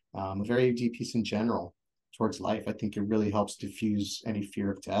 a very deep peace in general towards life. I think it really helps diffuse any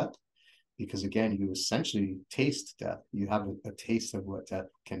fear of death, because again, you essentially taste death. You have a taste of what death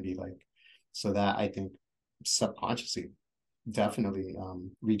can be like. So that, I think, subconsciously definitely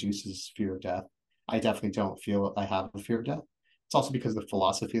reduces fear of death. I definitely don't feel I have a fear of death. It's also because the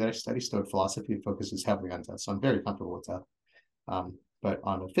philosophy that I study, Stoic philosophy, focuses heavily on death. So I'm very comfortable with that. But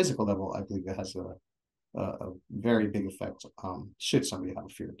on a physical level, I believe it has a very big effect, should somebody have a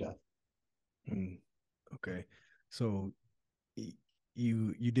fear of death. Mm, okay. So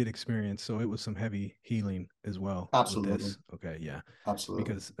you did experience, so it was some heavy healing as well with Absolutely. this. Okay, yeah. Absolutely.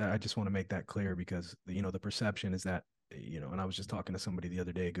 Because I just want to make that clear, because the perception is that, and I was just talking to somebody the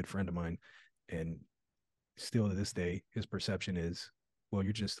other day, a good friend of mine, and still to this day his perception is, well,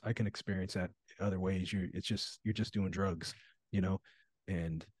 I can experience that other ways. You're just doing drugs, you know.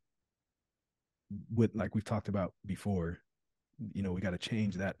 And with, like we've talked about before, we got to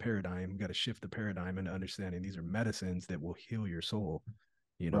change that paradigm. We got to shift the paradigm into understanding these are medicines that will heal your soul,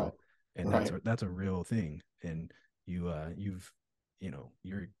 you Right. know. And Right. that's a real thing. And you're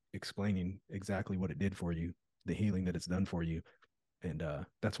explaining exactly what it did for you, the healing that it's done for you. And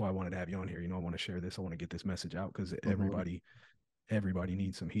that's why I wanted to have you on here. I want to share this. I want to get this message out, because Mm-hmm. everybody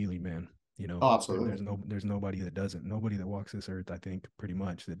needs some healing, man. Oh, absolutely. There's nobody that doesn't, nobody that walks this earth, I think, pretty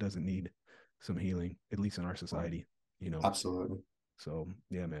much, that doesn't need some healing, at least in our Right. society, you know. Absolutely. So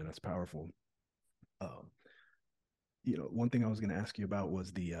yeah, man, that's powerful. Um, one thing I was going to ask you about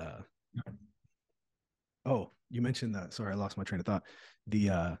was the oh, you mentioned that. Sorry, I lost my train of thought.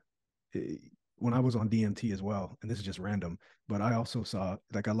 The eh, when I was on DMT as well, and this is just random, but I also saw,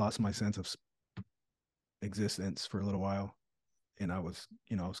 like, I lost my sense of existence for a little while, and I was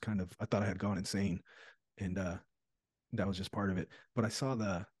kind of, I thought I had gone insane, and that was just part of it. But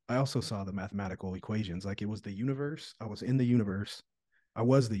I also saw the mathematical equations, like it was the universe. I was in the universe. I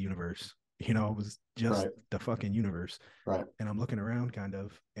was the universe. I was just Right. the fucking universe. Right. And I'm looking around kind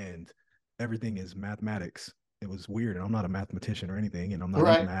of, and everything is mathematics. It was weird. And I'm not a mathematician or anything, and I'm not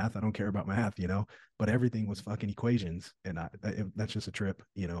into Right. math. I don't care about math, but everything was fucking equations. And that's just a trip.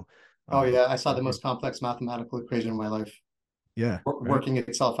 Oh yeah, I saw It, the it, most complex mathematical equation in my life yeah, right. working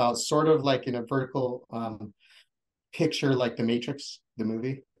itself out, sort of like in a vertical picture, like the Matrix, the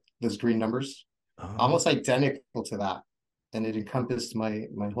movie, those green numbers, almost Oh, identical to that. And it encompassed my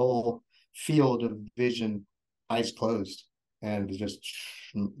whole field of vision, eyes closed, and just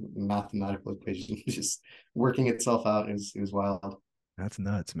mathematical equation just working itself out. It was wild. that's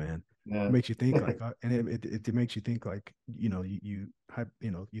nuts, man. It Yeah. makes you think, like, and it makes you think, like, you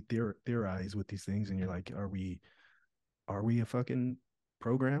theorize with these things, and you're like, are we a fucking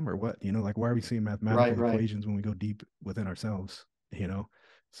program or what? Like, why are we seeing Right. mathematical Right. equations when we go deep within ourselves? You know,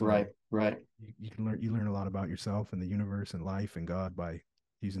 Right. so Right. you learn a lot about yourself and the universe and life and God by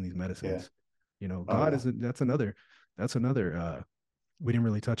using these Yeah. medicines. Oh God yeah. is that's another. We didn't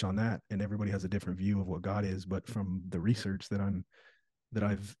really touch on that, and everybody has a different view of what God is. But from the research that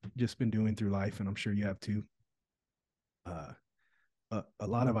I've just been doing through life, and I'm sure you have too, uh, a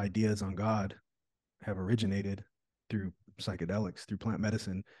lot of ideas on God have originated through psychedelics, through plant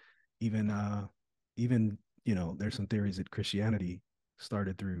medicine. Even there's some theories that Christianity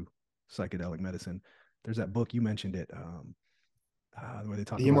started through psychedelic medicine. There's that book, you mentioned it, where they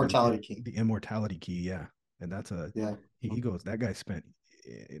talk The about immortality key. the immortality key. Yeah, and that's a Yeah. he goes, that guy spent.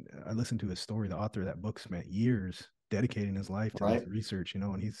 I listened to his story. The author of that book spent years dedicating his life to this Right. research,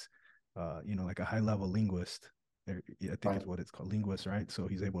 and he's like a high level linguist. I think Right. is what it's called, linguist, right? So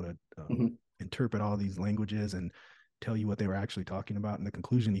he's able to Hmm. interpret all these languages and tell you what they were actually talking about. And the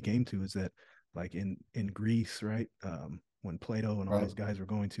conclusion he came to is that, like in Greece, right, when Plato and all Right. those guys were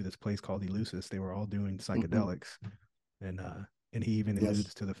going to this place called Eleusis, they were all doing Hmm. psychedelics, and he even Yes.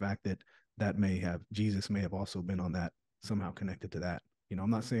 alludes to the fact that Jesus may have also been on that, somehow connected to that. I'm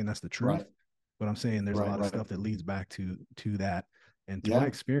not saying that's the Right. truth, but I'm saying there's a Right. lot of Right. stuff that leads back to that. And to my Yeah.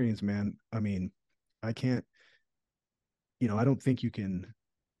 experience, man, I mean, I can't, I don't think you can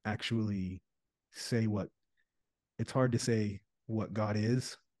actually say what it's hard to say what God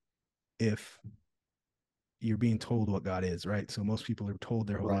is if you're being told what God is, right? So most people are told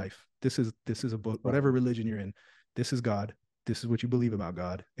their whole Right. life, this is a book, Right. whatever religion you're in, this is God, this is what you believe about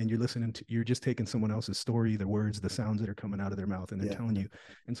God, and you're just taking someone else's story, the words, the sounds that are coming out of their mouth, and they're Yeah. telling you.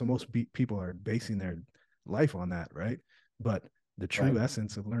 And so most people are basing their life on that, right? But the true Right.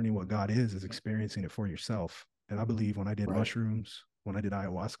 essence of learning what God is experiencing it for yourself. And I believe when I did Right. mushrooms, when I did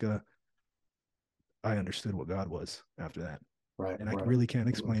ayahuasca, I understood what God was after that. Right. And I Right. really can't Hmm.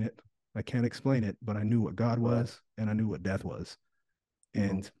 explain it. I can't explain it, but I knew what God Right. was and I knew what death was. Hmm.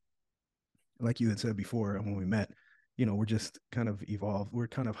 And like you had said before, when we met, we're just kind of evolved. We're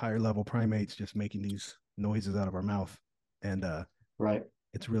kind of higher level primates just making these noises out of our mouth. And Right.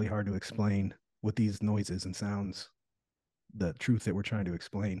 it's really hard to explain with these noises and sounds the truth that we're trying to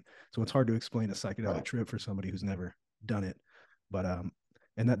explain. So it's hard to explain a psychedelic Right. trip for somebody who's never done it. But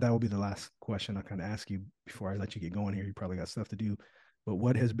and that will be the last question I kind of ask you before I let you get going here. You probably got stuff to do. But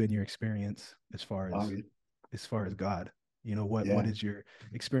what has been your experience as far as God? What Yeah. is your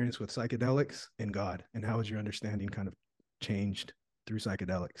experience with psychedelics and God, and how has your understanding kind of changed through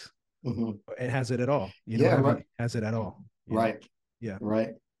psychedelics? Hmm. And has it at all? Yeah. Have Right. you has it at all? Right. Yeah.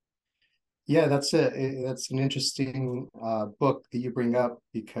 Right. Yeah. That's an interesting book that you bring up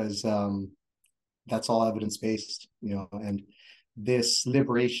because that's all evidence based, and this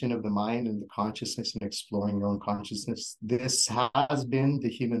liberation of the mind and the consciousness and exploring your own consciousness. This has been the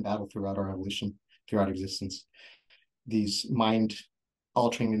human battle throughout our evolution, throughout existence. These mind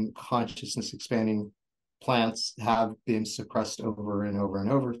altering and consciousness expanding plants have been suppressed over and over and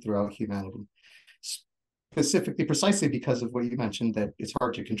over throughout humanity, specifically precisely because of what you mentioned, that it's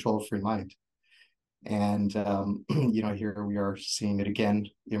hard to control a free mind. And here we are seeing it again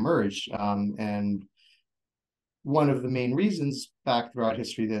emerge. And one of the main reasons back throughout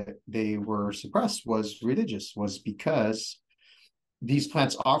history that they were suppressed was because these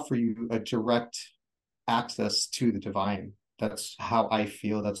plants offer you a direct access to the divine. That's how I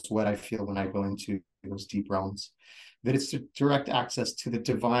feel. That's what I feel when I go into those deep realms. That it's a direct access to the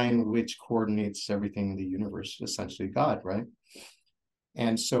divine, which coordinates everything in the universe, essentially God, right?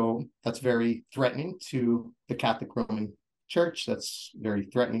 And so that's very threatening to the Catholic Roman Church. That's very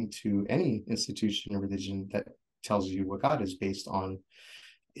threatening to any institution or religion that tells you what God is, based on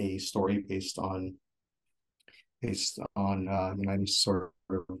a story, any sort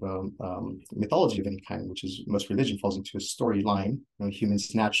of mythology of any kind, which is most religion falls into a storyline.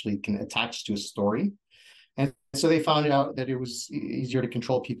 Humans naturally can attach to a story. And so they found out that it was easier to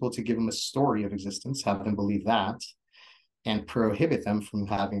control people to give them a story of existence, have them believe that, and prohibit them from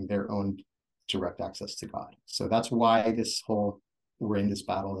having their own direct access to God. So that's why we're in this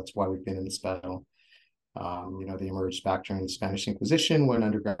battle. That's why we've been in this battle. They emerged back during the Spanish Inquisition, went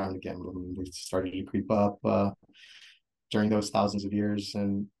underground again. They started to creep up during those thousands of years.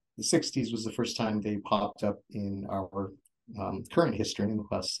 And the 60s was the first time they popped up in our current history in the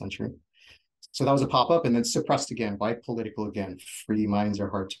past century. So that was a pop up and then suppressed again. Why political again? Free minds are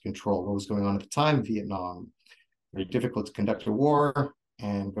hard to control. What was going on at the time? Vietnam. Very difficult to conduct a war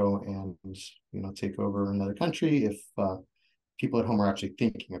and go and take over another country if people at home are actually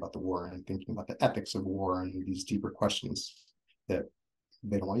thinking about the war and thinking about the ethics of war and these deeper questions that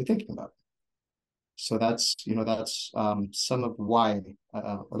they don't want you thinking about. So that's some of why,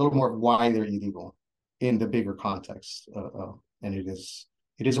 a little more of why they're illegal in the bigger context. And it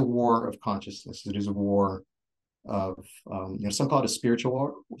is a war of consciousness. It is a war of some call it a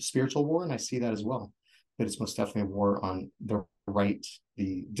spiritual war, and I see that as well. But it's most definitely a war on the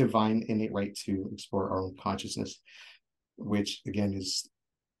divine innate right to explore our own consciousness, which again is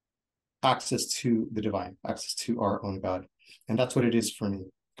access to the divine, access to our own God. And that's what it is for me.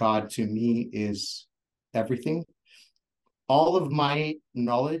 God to me is everything. All of my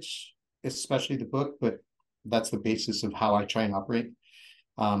knowledge, especially the book, but that's the basis of how I try and operate.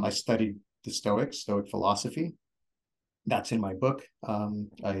 I studied the Stoic philosophy. That's in my book.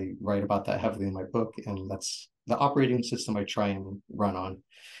 I write about that heavily in my book, and that's the operating system I try and run on.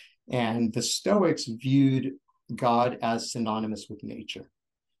 And the Stoics viewed God as synonymous with nature.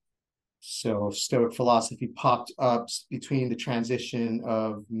 So Stoic philosophy popped up between the transition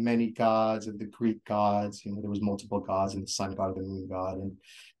of many gods, of the Greek gods. You know, there was multiple gods, and the sun god, the moon god, and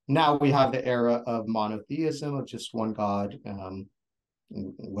now we have the era of monotheism, of just one god,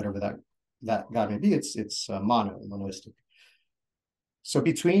 whatever that god may be. It's monoistic. So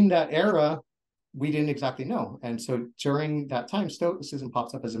between that era, we didn't exactly know, and so during that time, Stoicism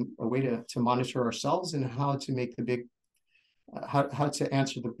pops up as a way to monitor ourselves and how to make the big how to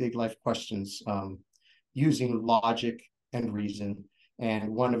answer the big life questions using logic and reason.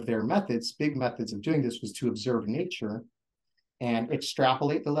 And one of their methods, big methods of doing this, was to observe nature and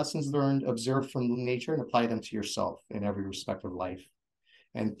extrapolate the lessons learned, observed from nature, and apply them to yourself in every respect of life.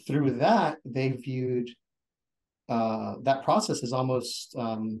 And through that, they viewed that process as almost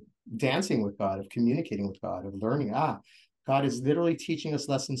dancing with God, of communicating with God, of learning. God is literally teaching us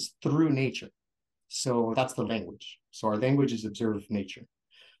lessons through nature. So that's the language. So our language is observe nature.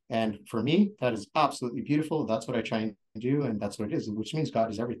 And for me, that is absolutely beautiful. That's what I try and do. And that's what it is, which means God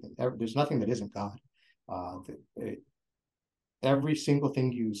is everything. There's nothing that isn't God. Uh, every single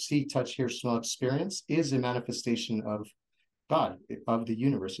thing you see, touch, hear, smell, experience is a manifestation of God, of the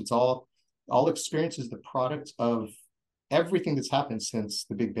universe. It's all experience is the product of everything that's happened since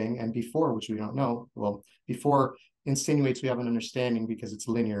the Big Bang and before, which we don't know. Well, before insinuates we have an understanding because it's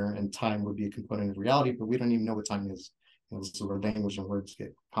linear and time would be a component of reality, but we don't even know what time is. You know, this is where language and words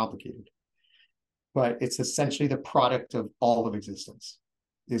get complicated. But it's essentially the product of all of existence,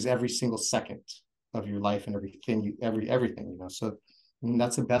 is every single second of your life and everything, you know. So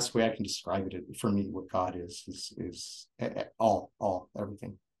that's the best way I can describe it for me. What God is all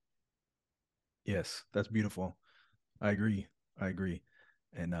everything. Yes, that's beautiful. I agree. I agree.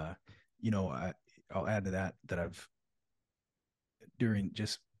 And you know, I'll add to that I've during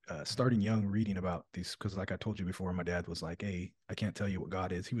just starting young reading about these, because like I told you before, my dad was like, hey, I can't tell you what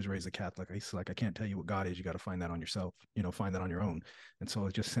God is. He was raised a Catholic. He's like, I can't tell you what God is. You got to find that on yourself, you know, find that on your own. And so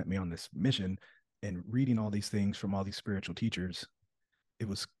it just sent me on this mission, and reading all these things from all these spiritual teachers, it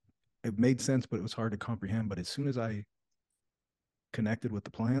was, it made sense, but it was hard to comprehend. But as soon as I connected with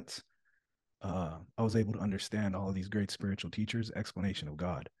the plants, I was able to understand all of these great spiritual teachers' explanation of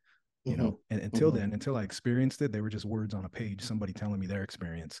God. You Mm-hmm. know, and until Mm-hmm. then, until I experienced it, they were just words on a page, somebody telling me their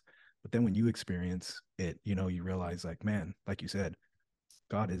experience. But then when you experience it, you know, you realize, like, man, like you said,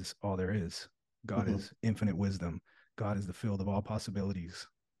 God is all there is. God Mm-hmm. is infinite wisdom. God is the field of all possibilities.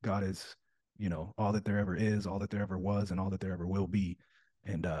 God is, you know, all that there ever is, all that there ever was, and all that there ever will be.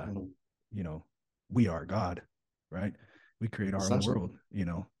 And Mm-hmm. you know, we are God, right? We create our own Essentially. world, you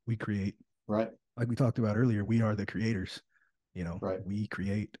know, we create, Right. like we talked about earlier, we are the creators. You know, Right. we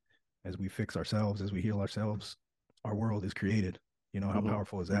create as we fix ourselves, as we heal ourselves. Our world is created. You know, how Mm-hmm.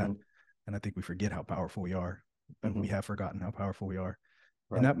 powerful is that? Mm-hmm. And I think we forget how powerful we are. And we Mm-hmm. have forgotten how powerful we are.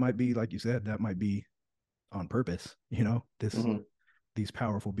 And Right. that might be, like you said, that might be on purpose. You know, Mm-hmm. these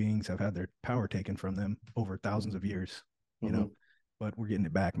powerful beings have had their power taken from them over thousands of years, you know, Mm-hmm. but we're getting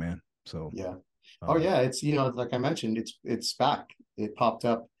it back, man. So, Yeah. Oh um, yeah, it's, you know, like I mentioned, it's back. It popped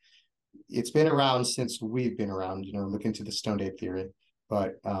up. It's been around since we've been around, you know, look into the stone age theory.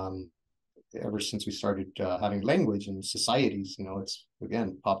 But ever since we started having language and societies, you know, it's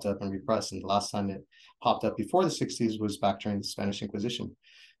again popped up and repressed. And the last time it popped up before the 60s was back during the Spanish Inquisition.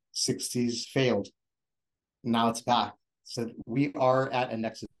 60s failed. Now it's back. So we are at a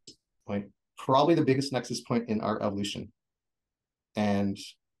nexus point, probably the biggest nexus point in our evolution. And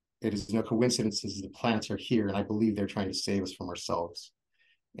it is no coincidence the plants are here. And I believe they're trying to save us from ourselves.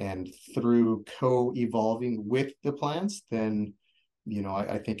 And through co-evolving with the plants, then, you know,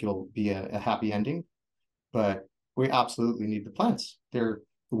 I think it'll be a happy ending. But we absolutely need the plants. Their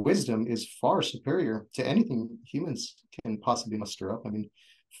wisdom is far superior to anything humans can possibly muster up. I mean,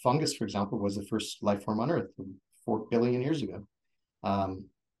 fungus, for example, was the first life form on Earth 4 billion years ago. Um,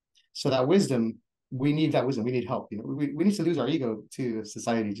 so that wisdom, we need that wisdom. We need help. You know, we need to lose our ego to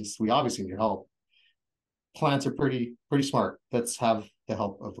society. Just we obviously need help. Plants are pretty smart. Let's have the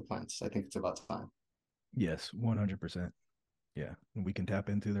help of the plants. I think it's about time. yes, 100%. Yeah. And we can tap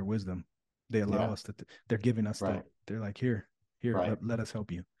into their wisdom. They allow Yeah. us to, they're giving us Right. they're like, here, Right. let us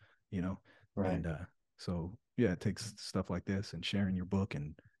help you, you know? Right. And so, yeah, it takes stuff like this and sharing your book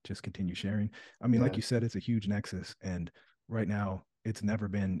and just continue sharing. I mean, like Yeah. you said, it's a huge nexus. And right now, it's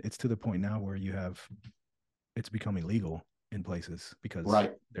to the point now where it's becoming legal in places because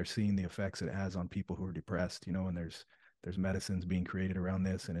Right. they're seeing the effects it has on people who are depressed, you know, and there's medicines being created around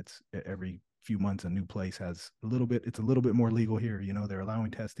this, and it's every few months a new place has it's a little bit more legal here, you know, they're allowing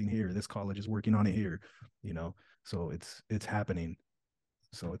testing here, this college is working on it here, you know, so it's happening.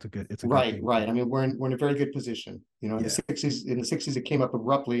 So it's a good Right, thing. right. I mean, we're in a very good position. In the Yeah. '60s it came up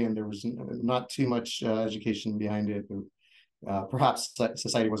abruptly, and there was not too much education behind it. Perhaps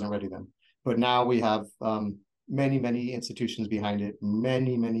society wasn't ready then, but now we have many institutions behind it.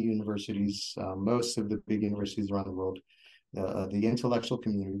 Many universities. Most of the big universities around the world. The intellectual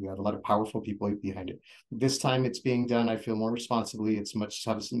community. We have a lot of powerful people behind it. This time it's being done, I feel, more responsibly. It's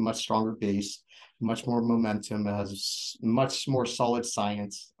has a much stronger base, much more momentum. It has much more solid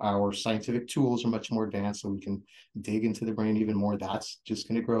science. Our scientific tools are much more advanced, so we can dig into the brain even more. That's just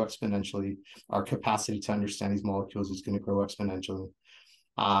going to grow exponentially. Our capacity to understand these molecules is going to grow exponentially.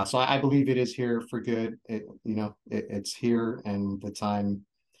 So I believe it is here for good. It's here, and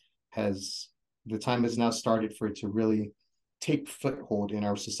has the time has now started for it to really take foothold in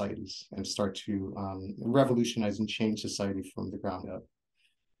our societies and start to revolutionize and change society from the ground up.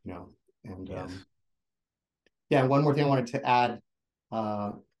 You know, and Yes. yeah. One more thing I wanted to add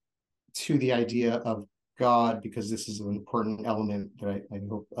uh, to the idea of God, because this is an important element that I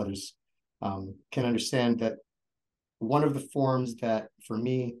hope others can understand. That one of the forms that, for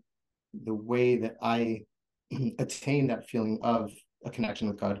me, the way that I attain that feeling of a connection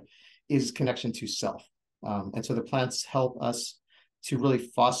with God is connection to self. And so the plants help us to really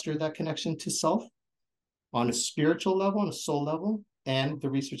foster that connection to self on a spiritual level, on a soul level, and the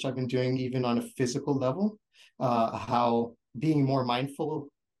research I've been doing, even on a physical level, how being more mindful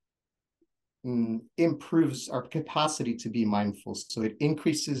improves our capacity to be mindful. So it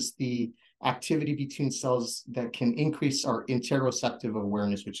increases the activity between cells that can increase our interoceptive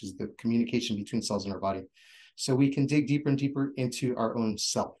awareness, which is the communication between cells in our body. So we can dig deeper and deeper into our own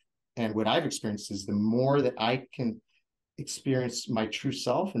self. And what I've experienced is the more that I can experience my true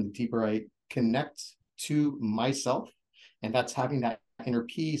self and the deeper I connect to myself, and that's having that inner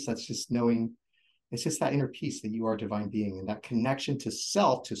peace, that's just knowing it's just that inner peace that you are a divine being, and that connection to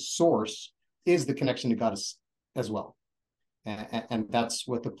self, to source, is the connection to God as well. And that's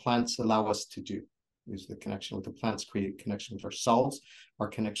what the plants allow us to do. Is the connection with the plants create connection with ourselves. Our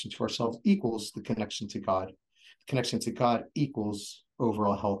connection to ourselves equals the connection to God. Connection to God equals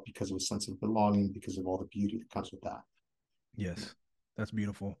overall health because of a sense of belonging, because of all the beauty that comes with that. Yes. That's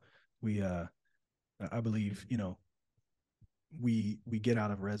beautiful. We I believe, we get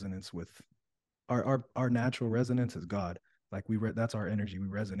out of resonance with our natural resonance is God. Like that's our energy. We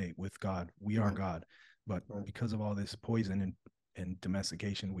resonate with God. We are Right, God. But right. because of all this poison and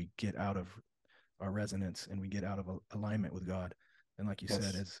domestication, we get out of our resonance and we get out of alignment with God. And like you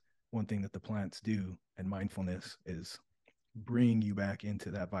said, Yes, as one thing that the plants do and mindfulness is bring you back into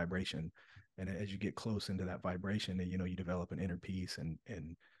that vibration. And as you get close into that vibration, you develop an inner peace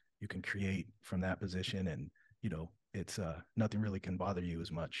and you can create from that position. And, it's nothing really can bother you as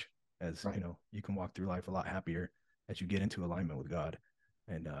much as, right, you can walk through life a lot happier as you get into alignment with God.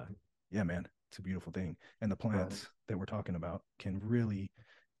 And yeah, man, it's a beautiful thing. And the right. plants that we're talking about can really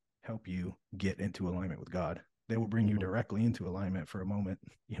help you get into alignment with God. They will bring you Mm-hmm. directly into alignment for a moment,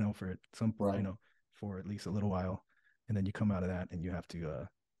 for some, Right. for at least a little while. And then you come out of that and you have to,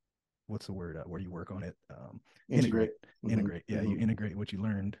 what's the word, where you work on it? Integrate, Integrate. Mm-hmm. integrate. Yeah. Mm-hmm. You integrate what you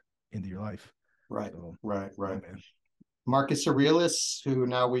learned into your life. Right, So, right, yeah, right. man. Marcus Aurelius, who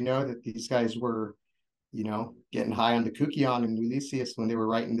now we know that these guys were, getting high on the Kukion and Ulysses when they were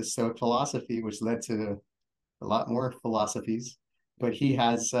writing the Stoic philosophy, which led to a lot more philosophies. But he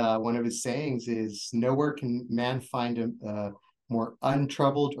has one of his sayings is, "Nowhere can man find a more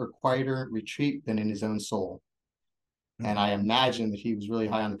untroubled or quieter retreat than in his own soul." And Mm, I imagine that he was really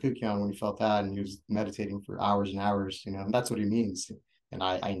high on the Kukion when he felt that, and he was meditating for hours and hours, and that's what he means. And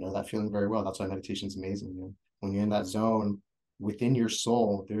I know that feeling very well. That's why meditation is amazing. When you're in that zone within your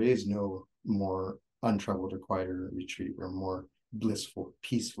soul, there is no more untroubled or quieter retreat or more blissful,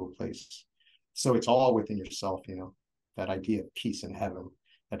 peaceful place. So it's all within yourself, that idea of peace and heaven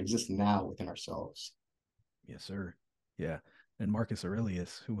that exists now within ourselves. yes, sir. Yeah. And Marcus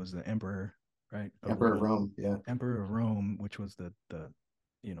Aurelius, who was the emperor, right, of Emperor of Rome, Rome, yeah. emperor of Rome, which was that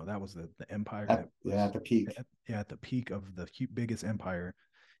was the empire that Yeah, was at the peak. yeah, at the peak of the biggest empire,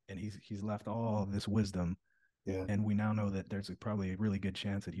 and he's left all of this wisdom, Yeah. and we now know that there's probably a really good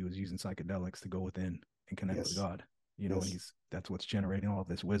chance that he was using psychedelics to go within and connect with Yes. God, and Yes. that's what's generating all of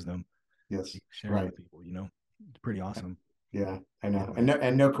this wisdom Yes. he's sharing Right. with people. It's pretty awesome. Yeah, I Yeah, know. And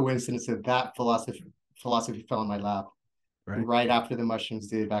man. no coincidence that philosophy fell in my lap Right? right after the mushrooms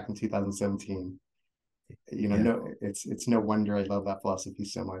did back in 2017. Yeah, No, it's no wonder I love that philosophy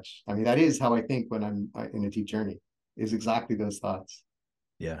so much. I mean, that is how I think when I'm in a deep journey. Is exactly those thoughts.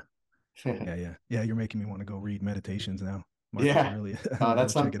 yeah, yeah. You're making me want to go read Meditations now. Marcus Yeah, Aurelius. I'm gonna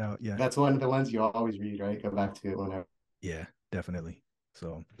that's go check some. it out. Yeah, That's one of the ones you always read, right? Go back to it whenever. yeah, definitely.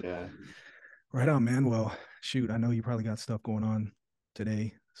 So Yeah. right on, man. Well, shoot, I know you probably got stuff going on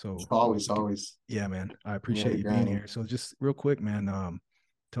today. So Always, always. yeah, man, I Yeah, appreciate the you being grinding. here. So just real quick, man,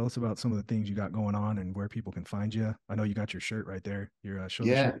 tell us about some of the things you got going on and where people can find you. I know you got your shirt right there, your show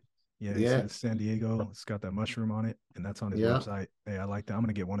the Yeah. shirt. Yeah, it Yeah. says San Diego. It's got that mushroom on it, and that's on his Yeah. website. Hey, I like that. I'm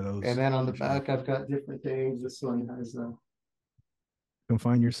gonna get one of And those then on the for sure. back, I've got different things. This one has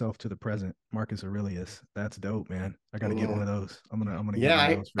Confine yourself to the present, Marcus Aurelius. That's dope, man. I got to get one yeah. of those. I'm gonna get Yeah, one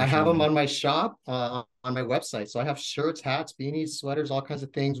of I, those for I have sure, them man. on my shop, on my website. So I have shirts, hats, beanies, sweaters, all kinds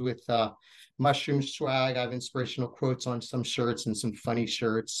of things with mushroom swag. I have inspirational quotes on some shirts and some funny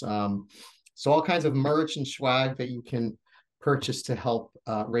shirts. So all kinds of merch and swag that you can purchase to help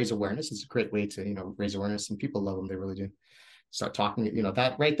raise awareness. It's a great way to, raise awareness, and people love them. They really do. Start talking,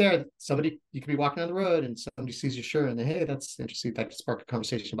 that right there, somebody, you could be walking on the road and somebody sees your shirt and they, hey, that's interesting. That could spark a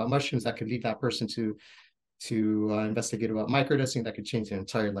conversation about mushrooms. That could lead that person to investigate about microdosing. That could change their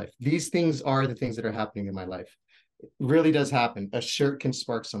entire life. These things are the things that are happening in my life. It really does happen. A shirt can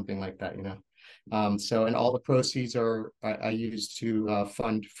spark something like that. So, and all the proceeds I use to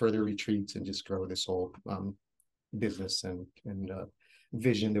fund further retreats and just grow this whole business and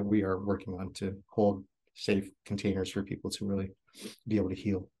vision that we are working on to hold safe containers for people to really be able to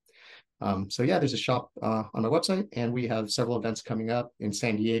heal. So yeah, there's a shop on my website, and we have several events coming up in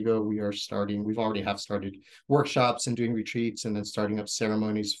San Diego. We've already have started workshops and doing retreats, and then starting up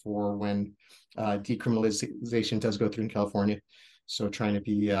ceremonies for when decriminalization does go through in California. So trying to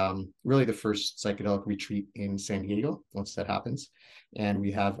be really the first psychedelic retreat in San Diego once that happens. And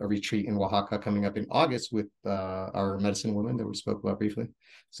we have a retreat in Oaxaca coming up in August with our medicine woman that we spoke about briefly.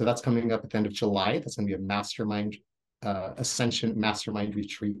 So that's coming up at the end of July. That's going to be a mastermind ascension mastermind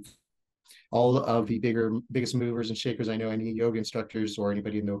retreat. All of the biggest movers and shakers I know, any yoga instructors or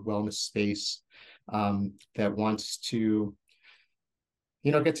anybody in the wellness space that wants to,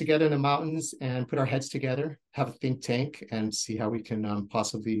 get together in the mountains and put our heads together, have a think tank, and see how we can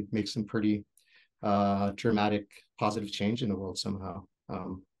possibly make some pretty dramatic, positive change in the world somehow.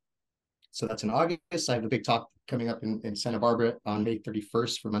 So that's in August. I have a big talk coming up in Santa Barbara on May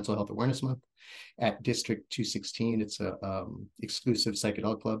 31st for Mental Health Awareness Month at District 216. It's a exclusive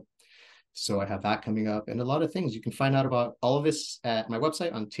psychedelic club. So I have that coming up and a lot of things. You can find out about all of this at my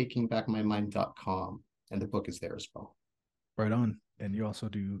website on takingbackmymind.com. And the book is there as well. Right on. And you also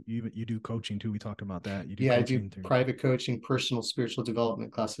you do coaching too. We talked about that. You do Yeah, I do coaching through. private coaching, personal spiritual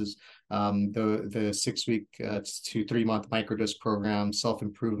development classes, the 6 week to 3 month microdose program,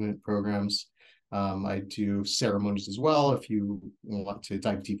 self-improvement programs. I do ceremonies as well. If you want to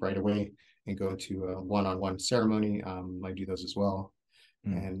dive deep right away and go into a one-on-one ceremony, I do those as well.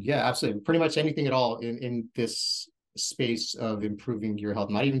 And yeah, absolutely. Pretty much anything at all in this space of improving your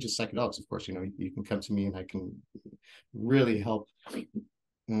health, not even just psychedelics, of course, you can come to me and I can really help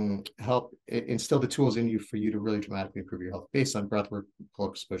instill the tools in you for you to really dramatically improve your health based on breathwork,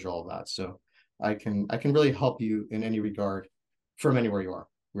 cold exposure, all of that. So I can really help you in any regard from anywhere you are,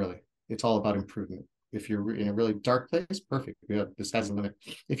 really. It's all about improvement. If you're in a really dark place, perfect. Yeah, this has a limit.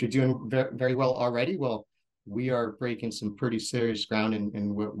 If you're doing very well already, well, we are breaking some pretty serious ground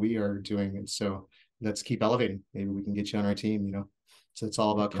in what we are doing. And so let's keep elevating. Maybe we can get you on our team. So it's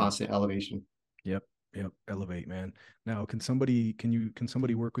all about Yep. constant elevation. Yep. Elevate, man. Now, can somebody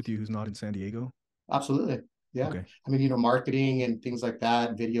work with you who's not in San Diego? Absolutely. Yeah. Okay. I mean, marketing and things like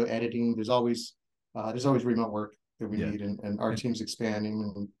that, video editing, there's always remote work that we Yeah. need, and our And, team's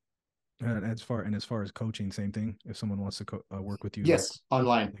expanding. and as far as coaching, same thing. If someone wants to work with you, like Yes,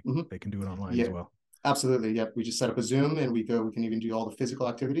 online. they can do it online as Yeah, well. absolutely. Yep. We just set up a Zoom and we can even do all the physical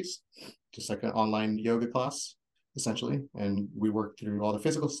activities, just like an online yoga class, essentially. And we work through all the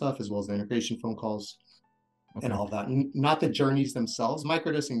physical stuff as well as the integration phone calls and Okay. all of that. Not the journeys themselves.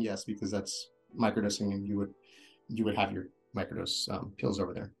 Microdosing, yes, because that's microdosing, and you would have your microdose pills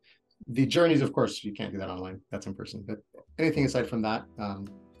over there. The journeys, of course, you can't do that online. That's in person. But anything aside from that,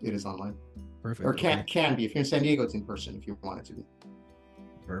 it is online, or Perfect. Okay. can be. If you're in San Diego, it's in person. If you want it to be.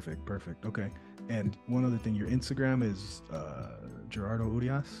 Perfect. Okay. And one other thing, your Instagram is Gerardo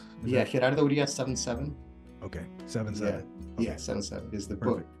Urias. Yeah, Gerardo Urias 77. Okay, 77. Yeah, 77 is the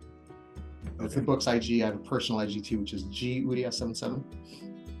Perfect. book. That's the book's IG. I have a personal IG too, which is G Urias 77.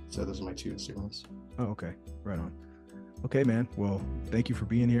 So those are my two Instagrams. Oh, okay. Right on. Okay, man. Well, thank you for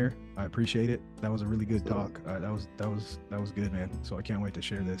being here. I appreciate it. That was a really good talk. That was good, man. So I can't wait to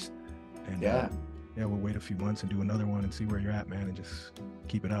share this. And yeah, we'll wait a few months and do another one and see where you're at, man, and just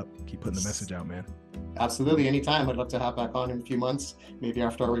keep it up. Keep putting the message out, man. Absolutely. Anytime. I'd love to have back on in a few months, maybe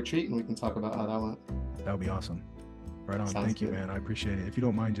after our retreat, and we can talk about how that went. That would be awesome. Right on. Sounds thank you, good. man. I appreciate it. If you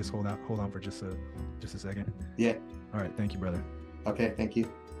don't mind, just hold on for just a second. Yeah. All right. Thank you, brother. Okay, thank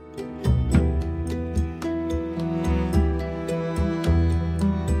you.